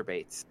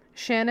masturbates.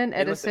 Shannon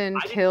And listen, Edison I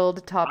didn't-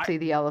 killed Topsy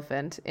the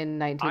elephant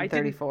in I didn't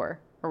 1934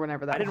 or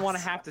whenever that I didn't was. want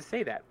to have to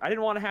say that. I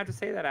didn't want to have to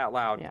say that out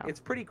loud. Yeah. It's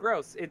pretty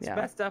gross. It's Yeah.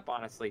 messed up,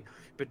 honestly.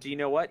 But do you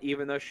know what?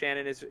 Even though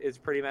Shannon is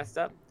pretty messed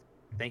up,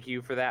 thank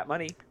you for that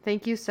money.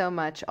 Thank you so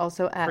much.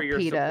 Also at For your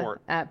PETA,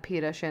 support. at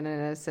PETA, Shannon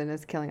Edison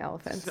is killing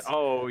elephants.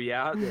 Oh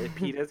yeah,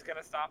 PETA's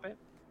gonna stop it.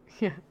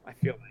 Yeah, I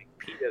feel like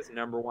PETA's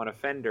 #1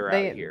 offender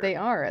out here. they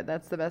are.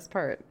 That's the best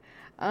part.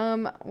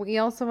 We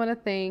also want to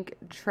thank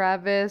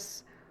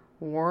Travis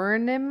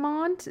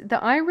Warnemont.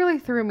 The I really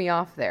threw me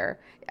off there.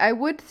 I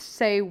would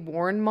say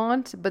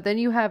Warnemont, but then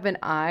you have an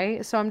I,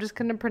 so I'm just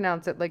gonna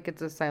pronounce it like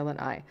it's a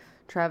silent I.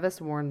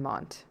 Travis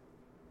Warnemont.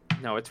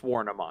 No, it's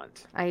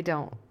Warnemont. I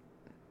don't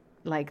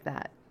like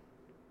that.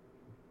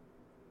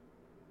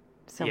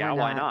 So Yeah, we're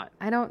why not?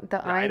 I don't.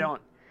 The I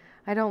don't.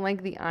 I don't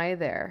like the I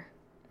there.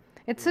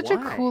 It's such a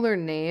Why? cooler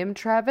name.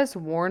 Travis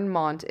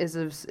Warnemont is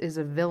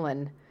a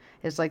villain.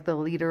 Is like the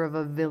leader of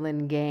a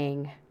villain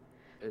gang.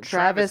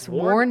 Travis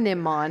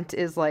Warnemont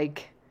is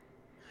like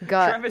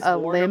got Travis a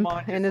limp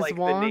Warnemont in is his like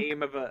wonk. the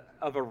name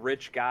of a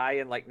rich guy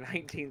in like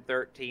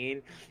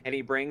 1913, and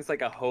he brings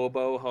like a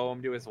hobo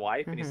home to his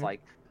wife, and he's Mhm.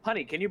 like,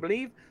 "Honey, can you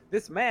believe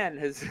this man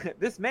has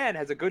this man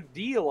has a good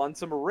deal on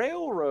some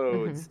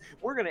railroads?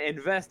 We're gonna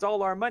invest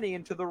all our money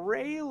into the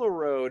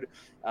railroad."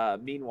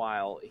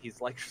 Meanwhile,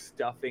 he's like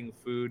stuffing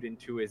food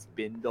into his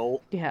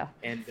bindle, Yeah,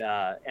 and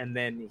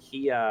then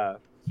he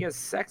has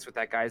sex with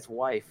that guy's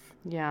wife.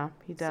 yeah,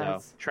 he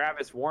does. So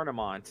Travis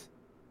Warnemont,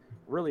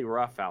 really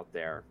rough out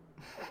there.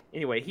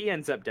 Anyway, he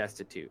ends up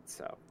destitute.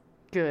 So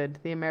Good,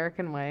 the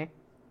American way.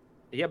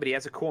 yeah, but he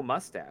has a cool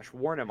mustache.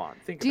 Warnemont.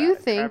 Think Do about you it.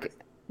 think? Travis-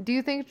 Do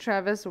you think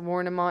Travis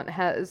Warnemont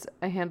has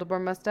a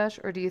handlebar mustache,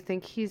 or do you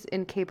think he's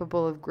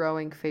incapable of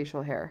growing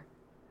facial hair?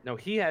 No,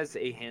 he has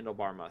a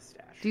handlebar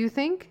mustache. Do you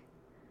think?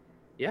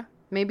 Yeah.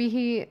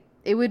 Maybe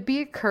it would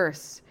be a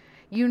curse.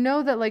 You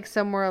know that like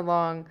somewhere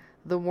along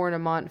the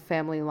Warnemont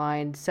family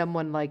line,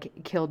 someone like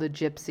killed a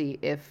gypsy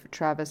if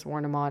Travis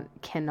Warnemont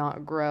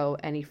cannot grow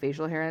any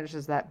facial hair, and it's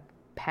just that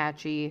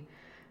patchy,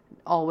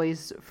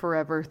 always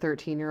forever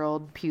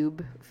 13-year-old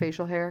pube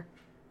facial hair.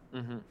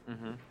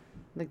 Mm-hmm.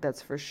 Like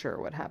that's for sure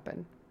what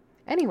happened.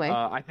 Anyway,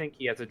 I think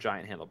he has a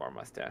giant handlebar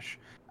mustache.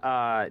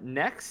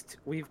 Next,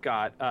 we've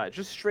got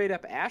just straight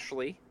up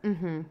Ashley.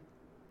 mm-hmm.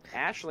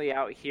 Ashley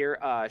out here.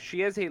 She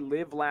has a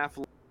live, laugh,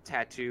 love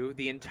tattoo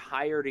the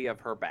entirety of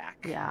her back.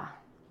 Yeah.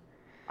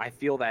 I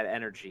feel that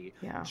energy.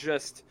 Yeah.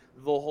 Just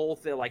the whole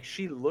thing. Like,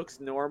 she looks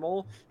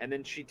normal, and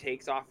then she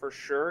takes off her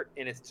shirt,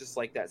 and it's just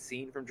like that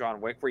scene from John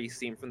Wick where you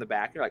see him from the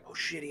back. You're like, oh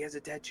shit, he has a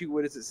tattoo.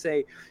 What does it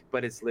say?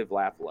 But it's live,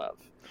 laugh, love,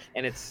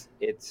 and it's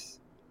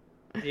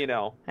you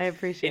know. I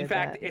appreciate In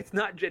fact, that. it's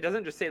not. It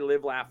doesn't just say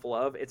live, laugh,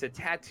 love. It's a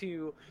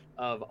tattoo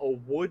of a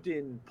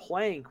wooden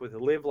plank with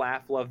live,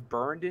 laugh, love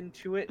burned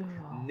into it,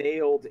 Ooh.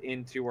 nailed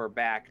into her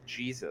back,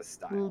 Jesus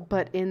style.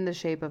 But in the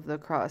shape of the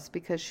cross,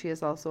 because she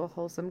is also a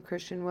wholesome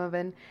Christian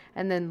woman.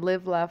 And then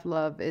live, laugh,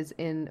 love is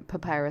in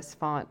papyrus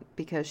font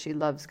because she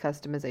loves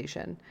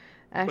customization.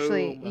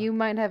 Actually, Boom. you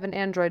might have an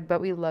Android,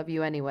 but we love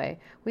you anyway.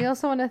 We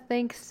also want to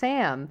thank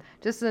Sam.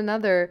 Just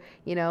another,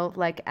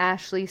 like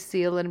Ashley,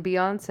 Seal, and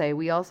Beyonce.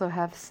 We also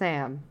have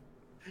Sam.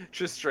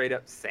 Just straight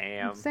up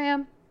Sam.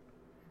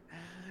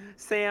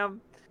 Sam,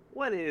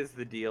 what is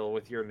the deal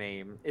with your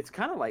name? It's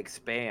kind of like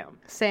spam.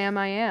 Sam,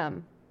 I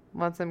am.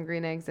 Want some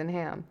green eggs and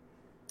ham?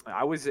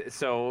 I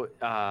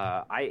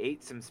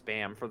ate some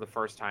spam for the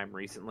first time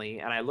recently,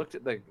 and I looked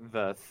at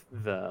the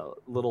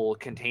little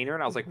container,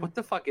 and I was like, "What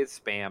the fuck is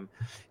spam?"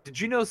 Did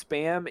you know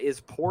spam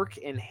is pork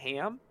and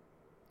ham?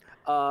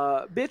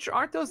 Bitch,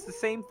 aren't those the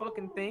same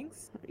fucking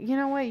things? You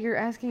know what? You're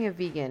asking a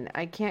vegan.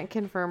 I can't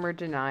confirm or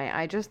deny.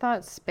 I just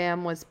thought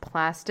spam was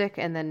plastic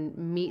and then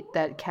meat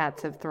that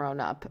cats have thrown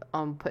up,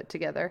 put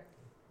together.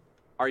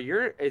 Are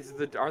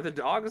the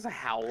dogs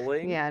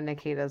howling? Yeah,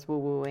 Nikita's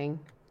woo-wooing.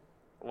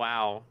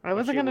 Wow. I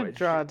wasn't gonna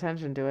draw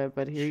attention to it,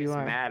 but here She's you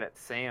are. mad at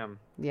Sam.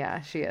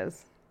 Yeah, she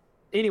is.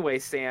 Anyway,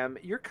 Sam,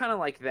 you're kind of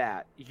like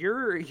that.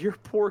 You're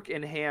pork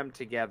and ham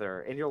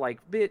together, and you're like,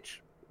 bitch,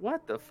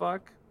 what the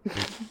fuck?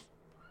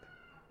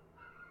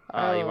 You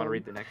want to Oh.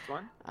 read the next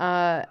one?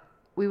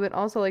 We would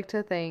also like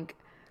to thank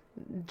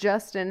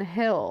Justin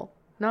Hill,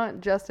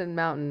 not Justin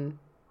Mountain,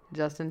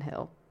 Justin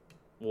Hill.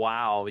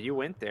 Wow, you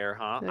went there,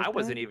 huh? I Okay.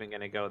 wasn't even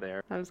gonna go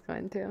there. I was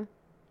going to.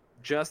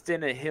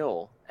 Justin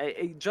Hill.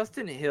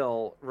 Justin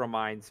Hill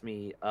reminds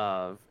me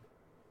of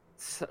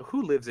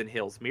who lives in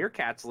hills?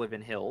 Meerkats live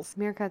in hills.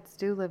 Meerkats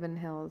do live in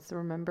hills,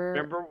 remember?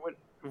 Remember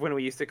when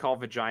we used to call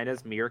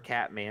vaginas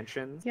meerkat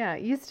mansions? Yeah,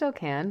 you still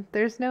can.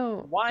 There's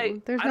no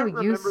Why? there's I no don't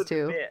remember use the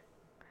to. bit.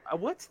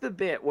 What's the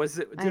bit?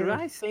 Did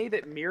I say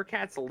that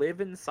meerkats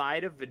live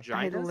inside of I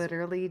vaginas?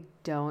 literally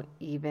don't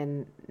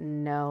even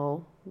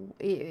know.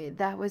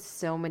 That was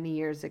so many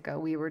years ago.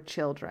 We were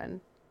children.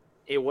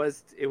 It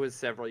was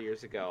several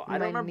years ago. I My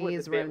don't remember what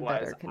knees the were bit in was.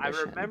 better I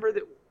condition. remember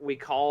that we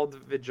called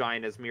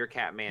vaginas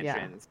meerkat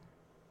mansions.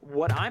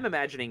 What I'm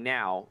imagining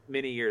now,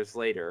 many years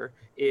later,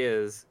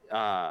 is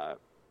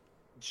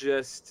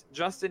just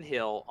Justin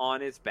Hill on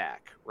his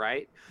back,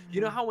 right? You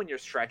know how when you're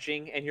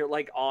stretching and you're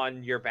like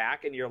on your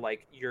back and you're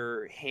like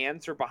your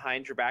hands are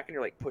behind your back and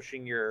you're like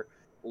pushing your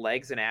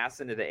legs and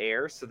ass into the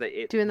air so that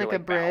Doing you're like a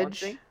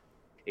bridge. balancing?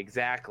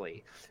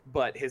 Exactly.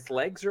 But his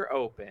legs are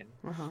open.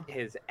 Uh-huh.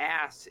 His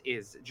ass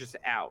is just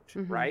out,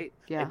 Mhm. right?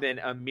 Yeah. And then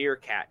a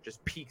meerkat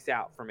just peeks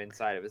out from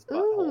inside of his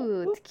butthole.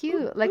 Ooh, it's Boop,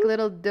 cute. boop, Like boop.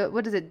 little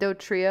what is it?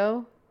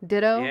 Ditto?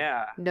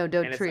 Yeah. No, And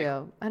it's like-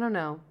 Trio. I don't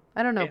know.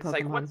 I don't know It's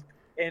like Pokemon.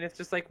 and it's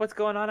just like, what's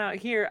going on out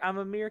here? I'm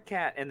a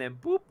meerkat, and then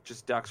boop,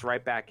 just ducks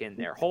right back in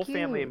there. It's Whole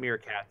family cute.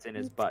 of meerkats in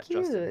his It's butt.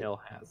 Justin cute.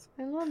 Hill has.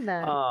 I love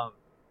that.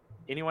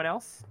 Anyone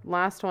else?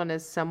 Last one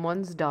is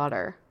someone's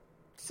daughter.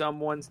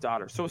 Someone's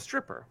daughter. So a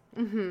stripper.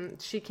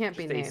 She can't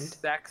be Just a named.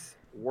 sex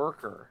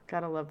worker.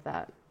 Gotta love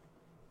that.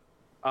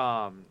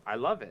 I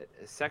love it.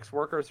 Sex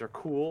workers are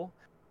cool.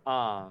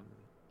 Yeah,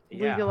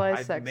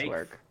 Legalized sex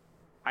work.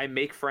 I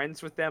make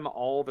friends with them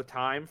all the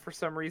time for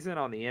some reason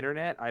on the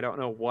internet. I don't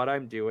know what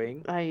I'm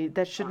doing.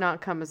 That should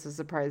not come as a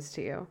surprise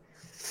to you.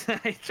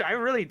 I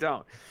really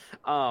don't.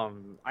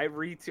 I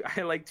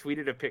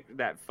tweeted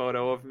that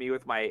photo of me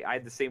with I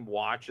had the same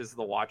watch as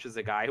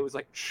a guy who was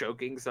like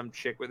choking some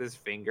chick with his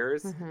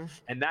fingers,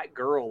 and that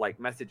girl like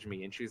messaged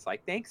me and she was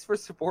like, "Thanks for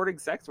supporting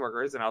sex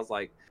workers," and I was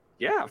like,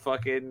 "Yeah,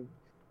 fucking,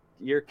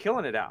 you're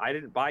killing it out. I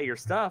didn't buy your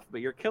stuff,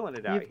 but you're killing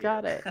it out. You've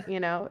got it.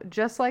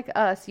 Just like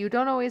us, you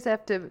don't always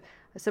have to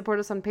support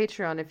us on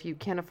Patreon if you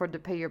can't afford to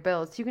pay your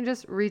bills. You can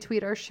just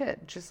retweet our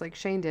shit, just like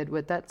Shane did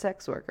with that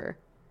sex worker.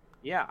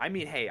 Yeah, I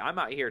mean, hey, I'm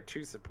out here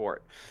to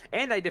support,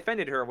 and I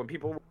defended her when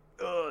people,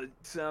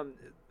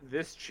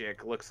 this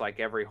chick looks like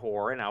every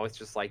whore, and I was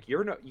just like,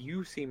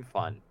 you seem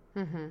fun,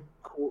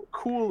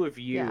 cool of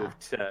you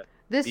to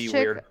This be chick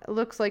weird.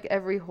 looks like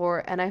every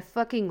whore, and I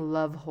fucking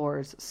love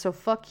whores, so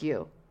fuck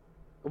you.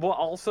 Well,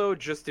 also,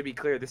 just to be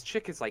clear, this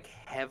chick is like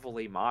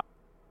heavily modern.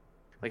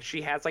 Like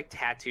she has like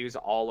tattoos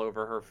all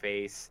over her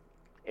face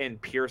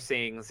and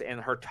piercings, and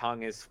her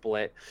tongue is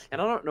split. And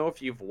I don't know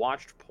if you've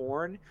watched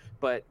porn,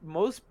 but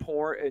most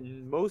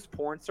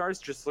porn stars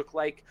just look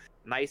like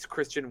nice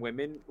Christian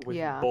women with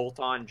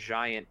bolt-on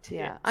giant tits.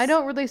 Yeah, I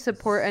don't really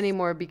support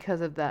anymore because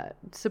of that.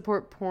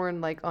 Support porn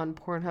like on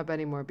Pornhub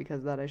anymore because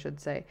of that, I should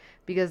say.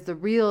 Because the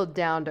real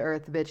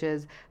down-to-earth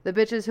bitches, the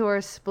bitches who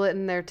are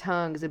splitting their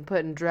tongues and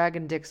putting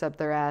dragon dicks up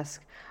their ass,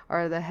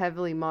 are the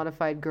heavily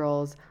modified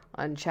girls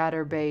on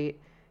Chatterbait,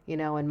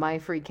 and My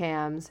Free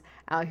Cams,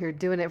 out here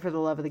doing it for the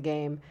love of the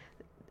game.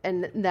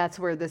 And that's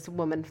where this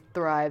woman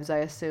thrives, I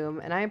assume,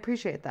 and I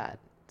appreciate that.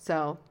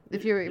 So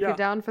if you're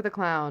down for the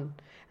clown,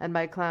 and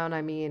by clown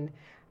I mean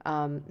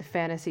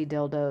fantasy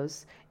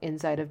dildos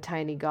inside of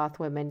tiny goth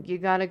women, you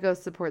gotta go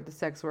support the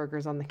sex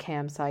workers on the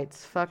cam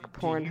sites. Fuck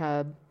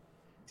Pornhub.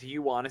 Do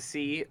you want to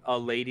see a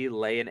lady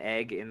lay an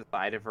egg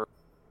inside of her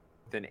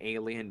with an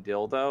alien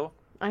dildo?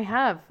 I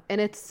have, and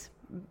it's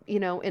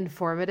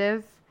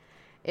informative.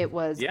 It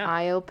was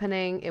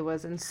eye-opening. It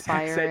was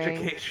inspiring. Sex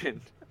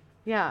education.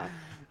 Yeah,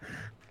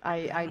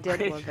 I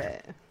did love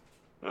it.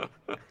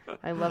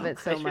 I love it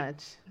so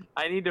much.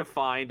 I need to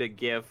find a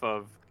gif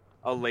of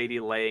a lady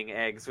laying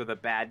eggs with a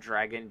bad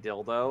dragon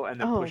dildo and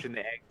then pushing the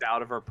eggs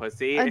out of her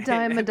pussy. A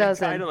dime a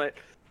dozen. Title it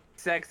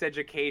 "Sex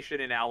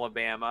Education in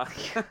Alabama."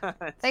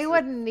 They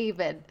wouldn't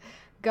even.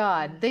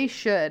 God, they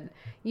should.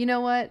 You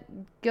know what?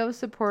 Go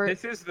support.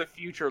 This is the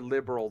future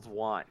liberals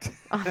want.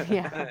 Oh,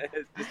 yeah.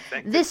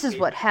 This is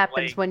what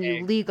happens when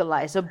you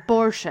legalize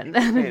abortion.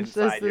 It's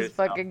just this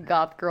fucking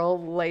goth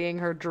girl laying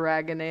her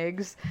dragon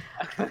eggs,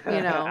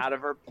 out of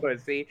her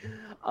pussy.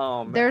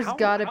 There's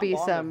got to be how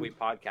long some. have we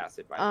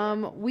podcasted, by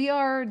the way? We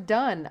are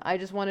done. I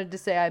just wanted to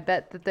say, I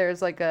bet that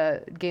there's like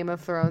a Game of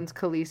Thrones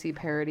Khaleesi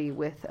parody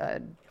with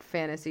a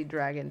fantasy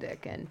dragon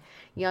dick, and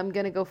I'm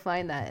gonna go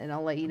find that, and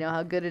I'll let you know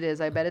how good it is.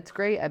 I bet it's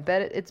great. I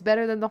bet it's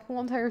better than the whole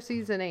entire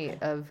season 8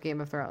 of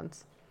Game of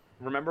Thrones.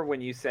 Remember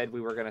when you said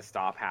we were gonna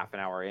stop half an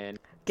hour in?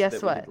 Guess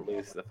so what? We didn't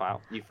lose the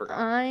file. You forgot.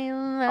 I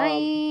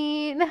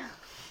lied.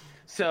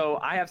 So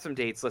I have some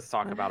dates. Let's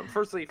talk about them.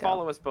 Firstly,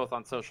 follow us both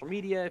on social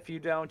media. If you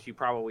don't, you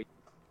probably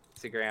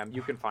Instagram.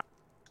 You can find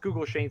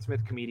Google Shane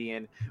Smith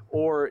Comedian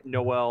or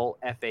Noel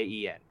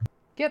Faen.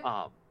 Yep.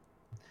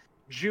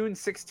 June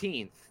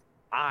 16th.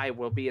 I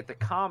will be at the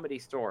Comedy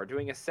Store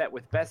doing a set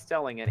with Best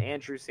Selling and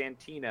Andrew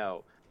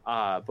Santino.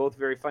 Both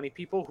very funny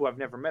people who I've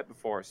never met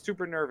before.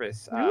 Super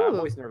nervous. I'm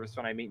always nervous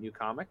when I meet new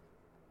comics.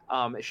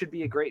 It should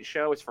be a great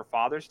show. It's for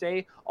Father's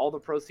Day. All the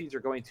proceeds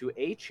are going to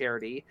a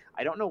charity.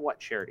 I don't know what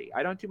charity.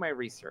 I don't do my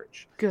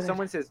research. Good.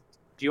 Someone says,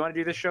 do you want to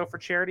do the show for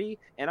charity?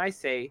 And I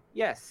say,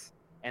 yes.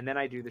 And then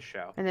I do the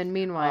show. And then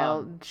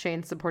meanwhile,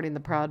 Shane's supporting the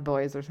Proud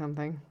Boys or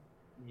something.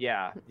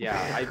 Yeah.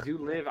 I do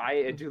live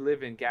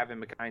in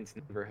Gavin McKine's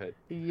neighborhood.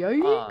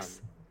 Yikes.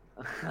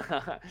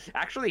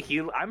 Actually,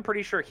 I'm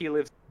pretty sure he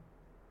lives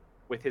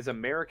with his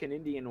American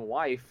Indian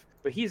wife,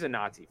 but he's a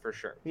Nazi for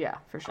sure. Yeah,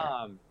 for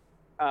sure.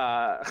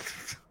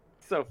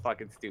 So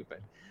fucking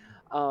stupid.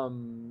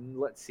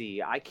 Let's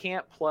see. I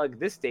can't plug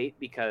this date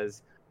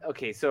because,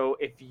 okay, so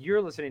if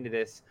you're listening to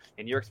this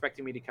and you're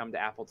expecting me to come to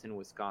Appleton,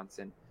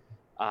 Wisconsin,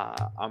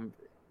 I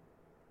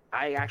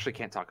actually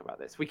can't talk about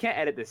this. We can't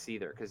edit this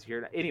either because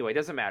anyway, it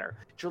doesn't matter.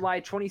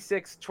 July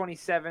 26th,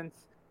 27th,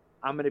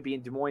 I'm going to be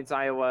in Des Moines,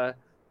 Iowa,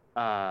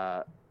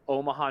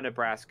 Omaha,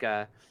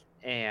 Nebraska,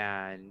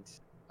 and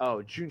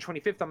June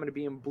 25th, I'm going to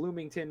be in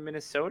Bloomington,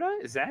 Minnesota.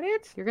 Is that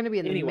it? You're going to be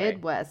in the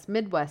Midwest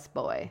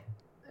boy.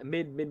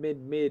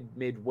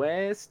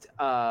 Midwest.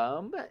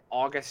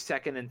 August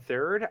 2nd and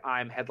 3rd,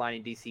 I'm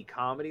headlining DC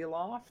Comedy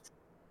Loft.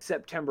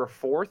 September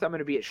 4th, I'm going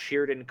to be at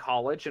Sheridan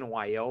College in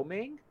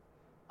Wyoming.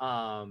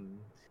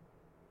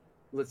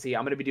 Let's see,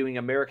 I'm going to be doing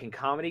American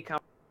Comedy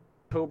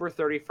October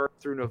 31st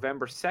through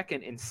November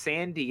 2nd in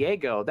San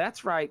Diego.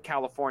 That's right,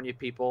 California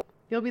people.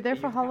 You'll be there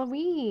for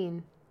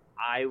Halloween.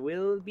 I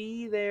will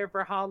be there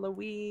for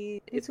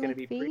Halloween. It's going to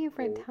be my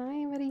favorite cool.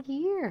 time of the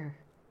year.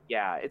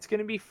 Yeah, it's going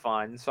to be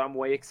fun, so I'm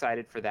way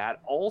excited for that.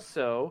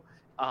 Also,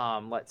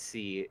 let's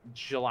see,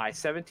 July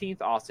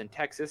 17th, Austin,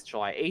 Texas.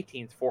 July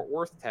 18th, Fort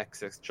Worth,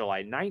 Texas.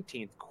 July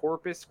 19th,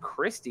 Corpus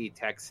Christi,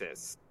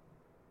 Texas.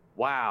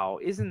 Wow,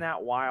 isn't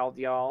that wild,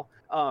 y'all?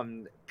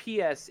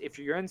 P.S. If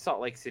you're in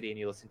Salt Lake City and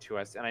you listen to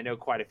us, and I know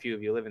quite a few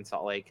of you live in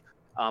Salt Lake,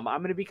 I'm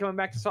going to be coming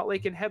back to Salt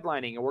Lake and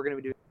headlining, and we're going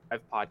to be doing a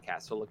live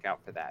podcast, so look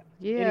out for that.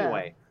 Yeah.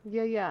 Anyway.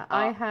 Yeah.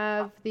 I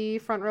have the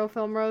Front Row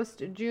Film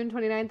Roast June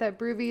 29th at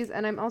Broovies,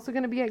 and I'm also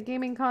going to be at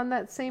Gaming Con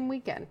that same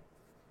weekend.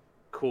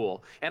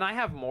 Cool. And I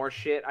have more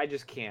shit. I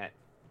just can't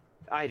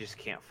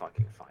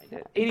fucking find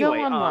it. Anyway, go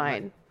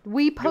online.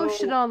 We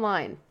post it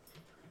online.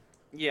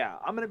 Yeah,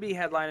 I'm going to be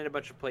headlining a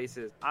bunch of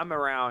places. I'm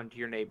around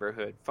your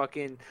neighborhood.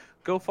 Fucking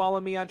go follow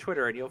me on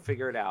Twitter and you'll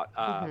figure it out.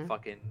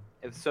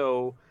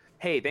 So,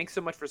 hey, thanks so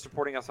much for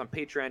supporting us on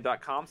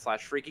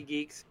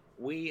patreon.com/freakygeeks.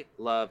 We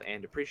love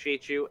and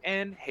appreciate you,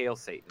 and hail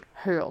Satan.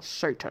 Hail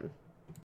Satan.